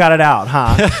now that we've got it out,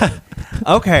 huh?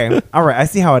 Okay. All right. I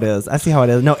see how it is.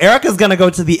 No, Erica's going to go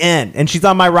to the end, and she's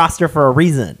on my roster for a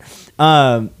reason.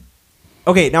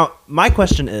 Okay. Now, my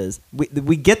question is,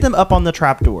 we get them up on the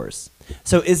trapdoors.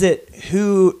 So is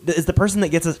the person that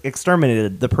gets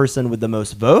exterminated the person with the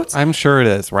most votes? I'm sure it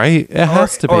is, right? It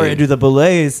has to be. Or do the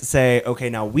Boulets say, okay,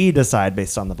 now we decide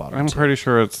based on the bottom I'm two? pretty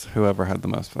sure it's whoever had the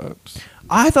most votes.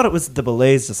 I thought it was the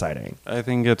Boulets deciding. I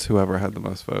think it's whoever had the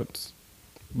most votes.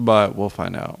 But we'll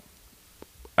find out.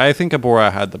 I think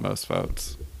Abora had the most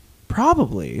votes.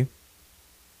 Probably.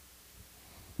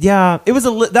 Yeah, it was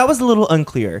that was a little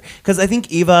unclear because I think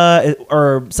Eva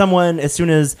or someone, as soon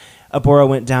as Abora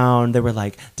went down, they were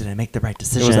like, "Did I make the right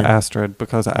decision?" It was Astrid,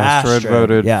 because Astrid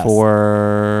voted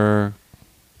for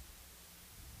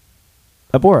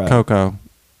Abora. Coco.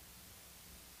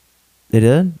 They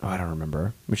did? Oh, I don't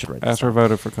remember. We should write this Astrid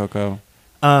voted for Coco.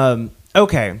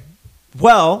 Okay.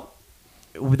 Well,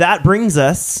 that brings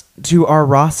us to our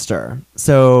roster.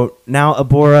 So now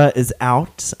Abora is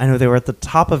out. I know they were at the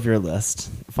top of your list,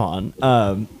 Fawn.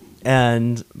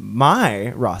 And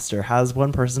my roster has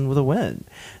one person with a win.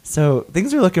 So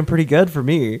things are looking pretty good for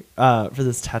me for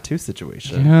this tattoo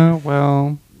situation. Yeah,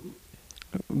 well,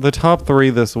 the top three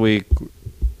this week,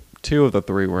 two of the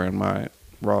three were in my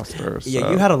roster. So.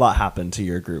 Yeah, you had a lot happen to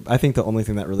your group. I think the only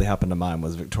thing that really happened to mine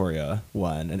was Victoria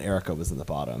won and Erica was in the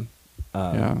bottom.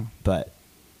 Yeah. But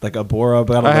like Abora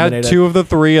got I eliminated. had two of the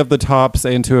three of the tops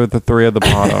and two of the three of the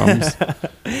bottoms.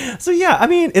 So yeah, I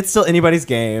mean, it's still anybody's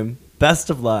game.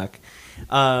 Best of luck.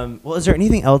 Well, is there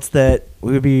anything else that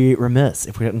we would be remiss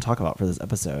if we didn't talk about for this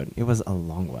episode? It was a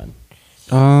long one.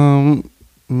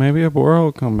 Maybe Abora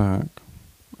will come back.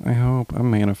 I hope. I'm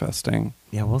manifesting.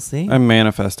 Yeah, we'll see. I'm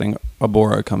manifesting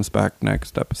Abora comes back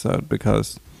next episode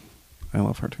because I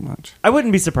love her too much. I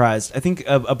wouldn't be surprised. I think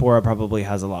Abora probably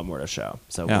has a lot more to show.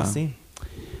 So Yeah. we'll see.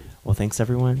 Well, thanks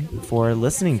everyone for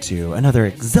listening to another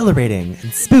exhilarating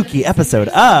and spooky episode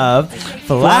of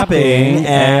Flapping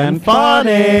and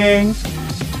Fawning.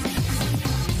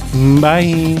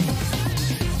 Bye.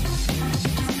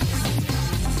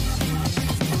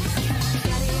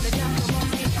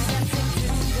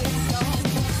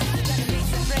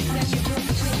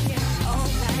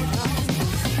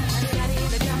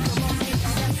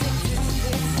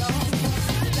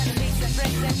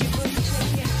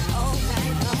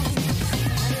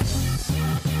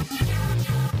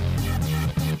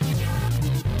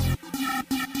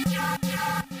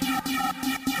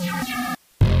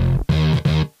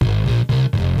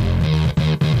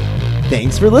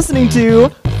 Thanks for listening to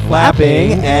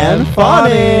Flapping and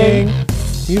Fawning.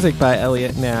 Music by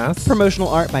Elliot Nass. Promotional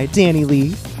art by Danny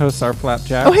Lee. Hosts are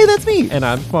Flapjack. Oh, hey, that's me. And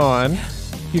I'm Fawn.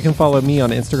 You can follow me on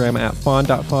Instagram at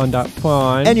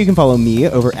fawn.fawn.fawn. And you can follow me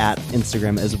over at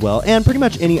Instagram as well, and pretty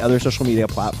much any other social media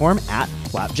platform at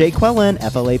FlapJQuellen,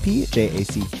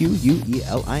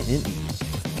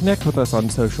 FlapJQuellen. Connect with us on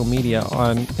social media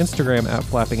on Instagram at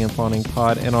Flapping and Fawning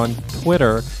Pod and on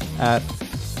Twitter at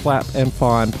Flap and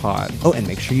Fawn Pod. Oh, and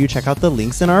make sure you check out the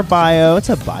links in our bio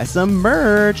to buy some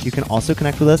merch. You can also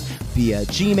connect with us via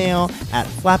Gmail at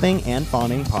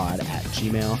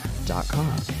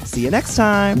flappingandfawningpod@gmail.com. See you next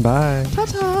time. Bye.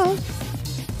 Ta-ta.